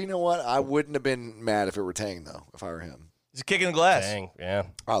 Tropicana. You know what? I wouldn't have been mad if it were Tang though. If I were him, It's a kick in the glass, Dang, yeah.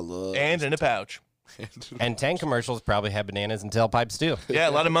 I love. and in a pouch. And Tang commercials probably have bananas and tailpipes too. Yeah,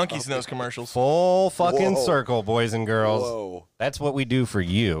 a lot of monkeys in those commercials. Full fucking Whoa. circle, boys and girls. Whoa, That's what we do for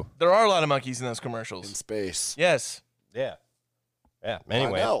you. There are a lot of monkeys in those in commercials. space. Yes. Yeah. Yeah.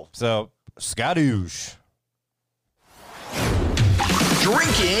 Anyway, know. so Skadoosh.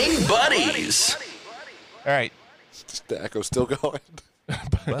 Drinking Buddies. All right. The echo's still going.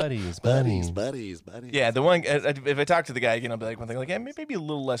 Buddies. buddies. Yeah, the one. If I talk to the guy again, I'll be like one thing, like, yeah, maybe a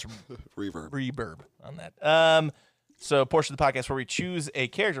little less Reverb. on that. So a portion of the podcast where we choose a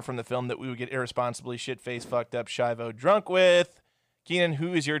character from the film that we would get irresponsibly shit-faced, fucked up, shivo drunk with. Keenan,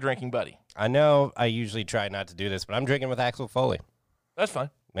 who is your drinking buddy? I know I usually try not to do this, but I'm drinking with Axel Foley. That's fine.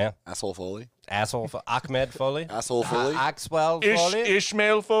 Yeah. Asshole Foley. Ahmed Foley. Asshole Foley. Axel Foley.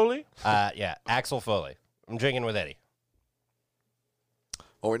 Ishmael Foley? Yeah, Axel Foley. I'm drinking with Eddie.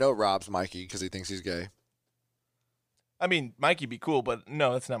 Well, we know Rob's Mikey because he thinks he's gay. I mean, Mikey'd be cool, but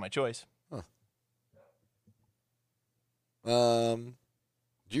no, that's not my choice.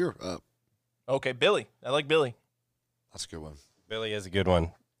 You're up. Okay, Billy. I like Billy. That's a good one. Billy is a good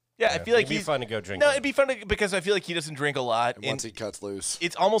one. Yeah, I feel like it'd be he's fun to go drink. No, with. it'd be fun because I feel like he doesn't drink a lot. And once he cuts loose,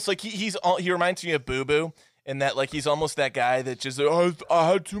 It's almost like he reminds me of Boo Boo, in that like he's almost that guy that just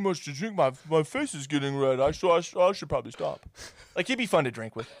I had too much to drink. My face is getting red. I should probably stop. Like he'd be fun to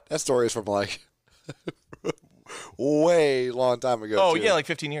drink with. that story is from like way long time ago. Oh too. yeah, like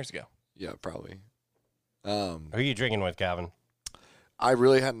 15 years ago. Yeah, probably. Who are you drinking with, Calvin? I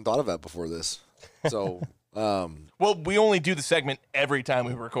really hadn't thought of that before this. So, Well, we only do the segment every time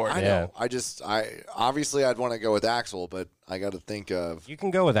we record. I Yeah. know. I obviously I'd want to go with Axel, but I got to think of You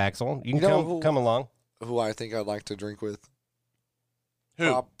can go with Axel. You can You know come along. who I think I'd like to drink with.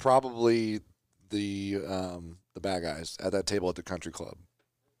 Who? Probably the bad guys at that table at the country club.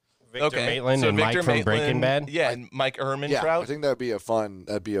 Victor Okay, Maitland so and Victor Mike from Breaking Maitland, Bad. Yeah, and Mike Ehrman Yeah, I Trout. think that'd be a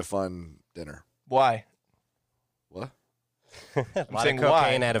fun dinner. Why? What? A lot saying of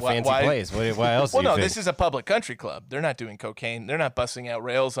cocaine why? at a Why- fancy why- place. What else Well, do you no, think? this is a public country club. They're not doing cocaine. They're not busting out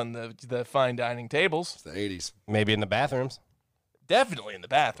rails on the fine dining tables. It's the 80s. Maybe in the bathrooms. Definitely in the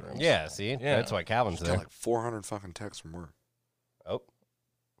bathrooms. Yeah, see? Yeah. That's why Calvin's Got there. like 400 fucking texts from work. Oh.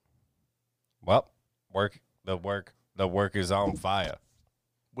 Well, the work is on fire.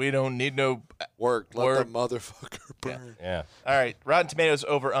 We don't need no. Work. Let Work. the motherfucker burn. Yeah. All right, Rotten Tomatoes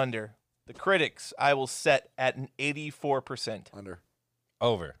over under. The critics I will set at an 84%. Under.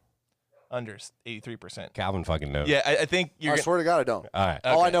 Over. Under 83%. Calvin fucking knows. Yeah, I think you're. I swear to God, I don't. All right.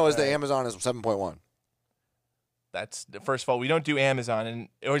 All I Okay. know is that Amazon is 7.1. That's first of all, we don't do Amazon,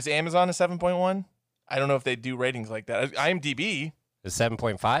 or is Amazon a 7.1? I don't know if they do ratings like that. IMDb. Is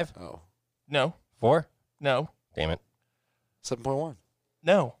 7.5? Oh, No, 4? no, Damn it. 7.1.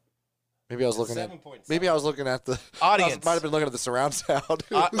 No. Maybe I was looking at. Maybe I was looking at the Audience. Might have been looking at the surround sound.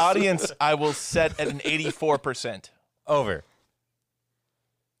 Audience, I will set at an 84%. Over.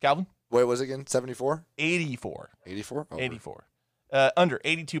 Calvin? Wait, was it again? 74? 84. 84? 84. Under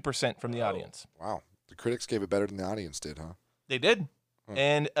 82% from the audience. Wow. The critics gave it better than the audience did, huh? They did.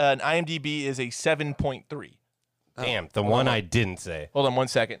 And an IMDb is a 7.3. Damn, the one I didn't say. Hold on 1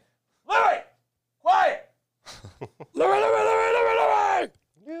 second. Louie! Quiet!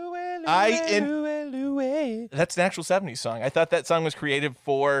 That's an actual 70s song. I thought that song was created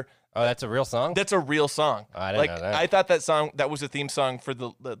for... Oh, that's a real song? That's a real song. Oh, I didn't know that. I thought that song, that was a theme song for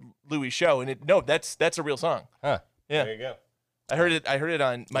the Louis show. And that's a real song. Huh. Yeah. There you go. I heard it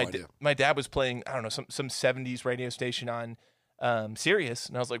on idea. my dad was playing, I don't know, some 70s radio station on Sirius,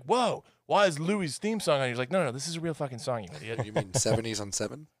 and I was like, "Whoa, why is Louis' theme song on?" He's like, "No, this is a real fucking song, you idiot." You mean 70s on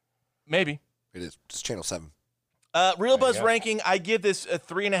 7? Maybe. It is. It's channel 7. Real Buzz ranking, I give this a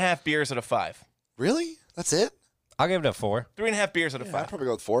 3.5 beers out of 5. Really? That's it? I'll give it a 4. 3.5 beers out of I'd 5. probably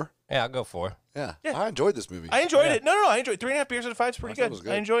go with 4. Yeah, I'll go 4. Yeah. Yeah. I enjoyed this movie. I enjoyed it. No, I enjoyed it. 3.5 beers out of 5 is pretty thought it good. was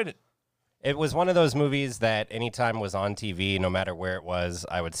good. I enjoyed it. It was one of those movies that anytime it was on TV, no matter where it was,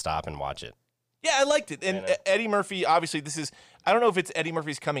 I would stop and watch it. Yeah, I liked it. And Eddie Murphy, obviously, this is, I don't know if it's Eddie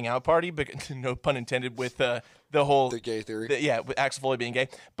Murphy's coming out party, but no pun intended with the whole. The gay theory. With Axel Foley being gay.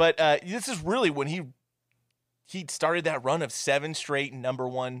 But this is really when he started that run of 7 straight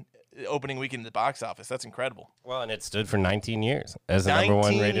 #1 opening weekend at the box office. That's incredible. Well, and it stood for 19 years as the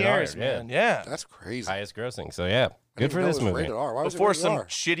 #1 rated years, R. man. Yeah. That's crazy. Highest grossing. So, yeah, I good didn't for even know this it was movie. rated R. Why was Before it rated some R?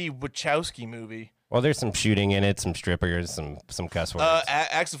 shitty Wachowski movie. Well, there's some shooting in it, some strippers, some cuss words.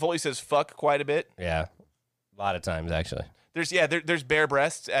 Axel Foley says fuck quite a bit. Yeah, a lot of times, actually. There's bare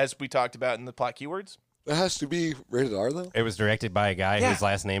breasts, as we talked about in the plot keywords. It has to be rated R, though? It was directed by a guy Yeah. whose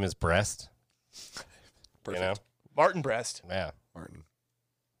last name is Breast. Perfect. You know? Martin Breast. Yeah. Martin.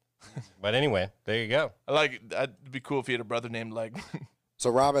 But anyway, there you go. I like it. It'd be cool if he had a brother named like. So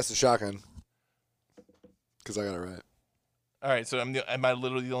Rob has the shotgun. Because I got it right. All right, so am I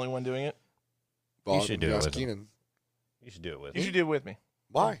literally the only one doing it? Bob should and do it Josh with him. Keenan. You should do it with You me. should do it with me.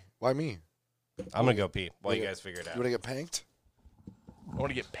 Why? Why me? I'm going to go pee while you Yeah. guys figure it You out. want to get panked? I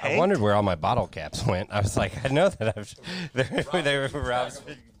want to get I paid. wondered where all my bottle caps went. I was like, I know that I've. They were Rob's.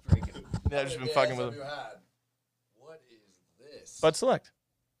 Yeah, I've just been fucking with him. What is this? Bud Select.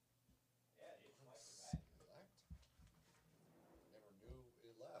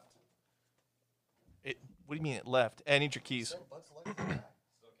 What do you mean it left? I need your keys.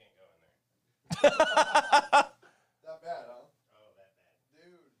 Not bad, huh?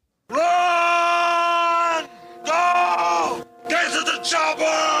 Run! Go! Get to the chopper!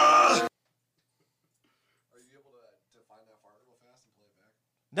 Are you able to find that fart real fast and play it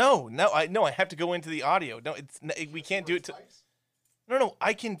back? No, I have to go into the audio. No, we can't do it. No,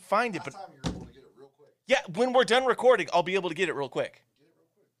 I can find it, but Last time you were able to get it real quick. yeah, when we're done recording, I'll be able to get it real quick.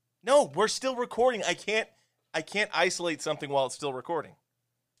 No, we're still recording. I can't isolate something while it's still recording.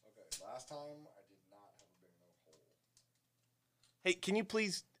 Okay, last time I did not have a big enough hole. Hey, can you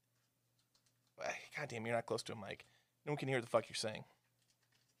please? God damn, you're not close to a mic. No one can hear what the fuck you're saying.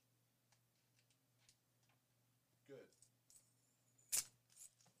 Good.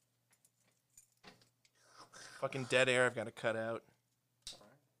 Fucking dead air. I've got to cut out.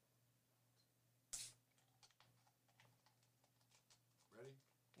 Ready?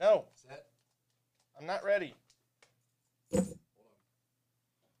 No, Set. I'm not ready.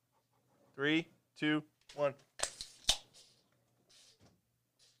 3, 2, 1.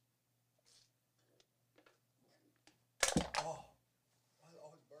 Why does it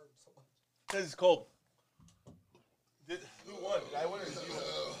always burn so much? Because it's cold. Who won? Did I win or did you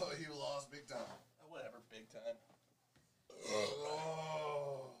win? You lost big time. Whatever, big time.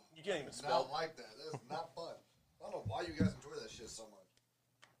 Oh, You can't even it's spell. not like that. That's not fun. I don't know why you guys enjoy that shit so much.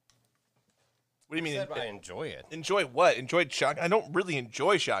 What do you mean? I enjoy it. Enjoy what? Enjoyed shotgun? I don't really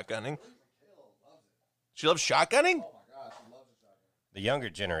enjoy shotgunning. She loves shotgunning? Oh my gosh, she loves the shotgun. The younger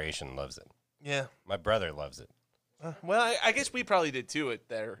generation loves it. Yeah. My brother loves it. Well, I guess we probably did too at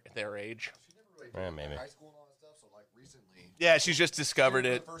their age. She never really did Yeah, like, maybe. high school and all that stuff. So like recently, Yeah, she's just discovered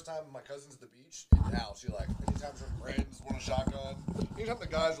for it. the first time my cousin's at the beach, and now she like anytime her friends want a shotgun, anytime the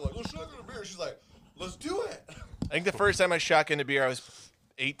guys are like, let's shotgun a beer, she's like, let's do it. I think the first time I shotgunned a beer, I was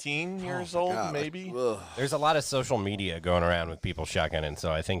 18 years old, God, maybe. There's a lot of social media going around with people shotgunning,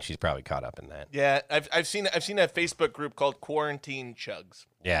 so I think she's probably caught up in that. Yeah, I've seen a Facebook group called Quarantine Chugs.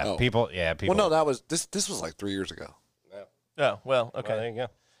 Yeah, Oh. people. Well, no, that was this was like 3 years ago. Oh, well, okay. Well, there you go.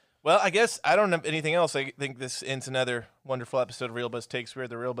 Well, I guess I don't have anything else. I think this ends another wonderful episode of Real Buzz Takes. We're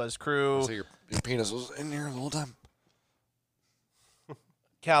the Real Buzz crew. So your penis was in here the whole time.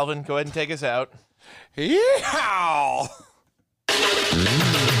 Calvin, go ahead and take us out. Yeah.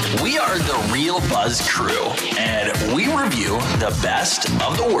 We are the Real Buzz crew, and we review the best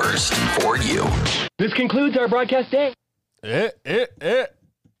of the worst for you. This concludes our broadcast day. Oh,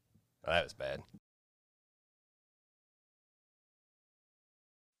 that was bad.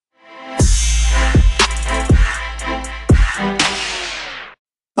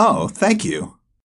 Oh, thank you.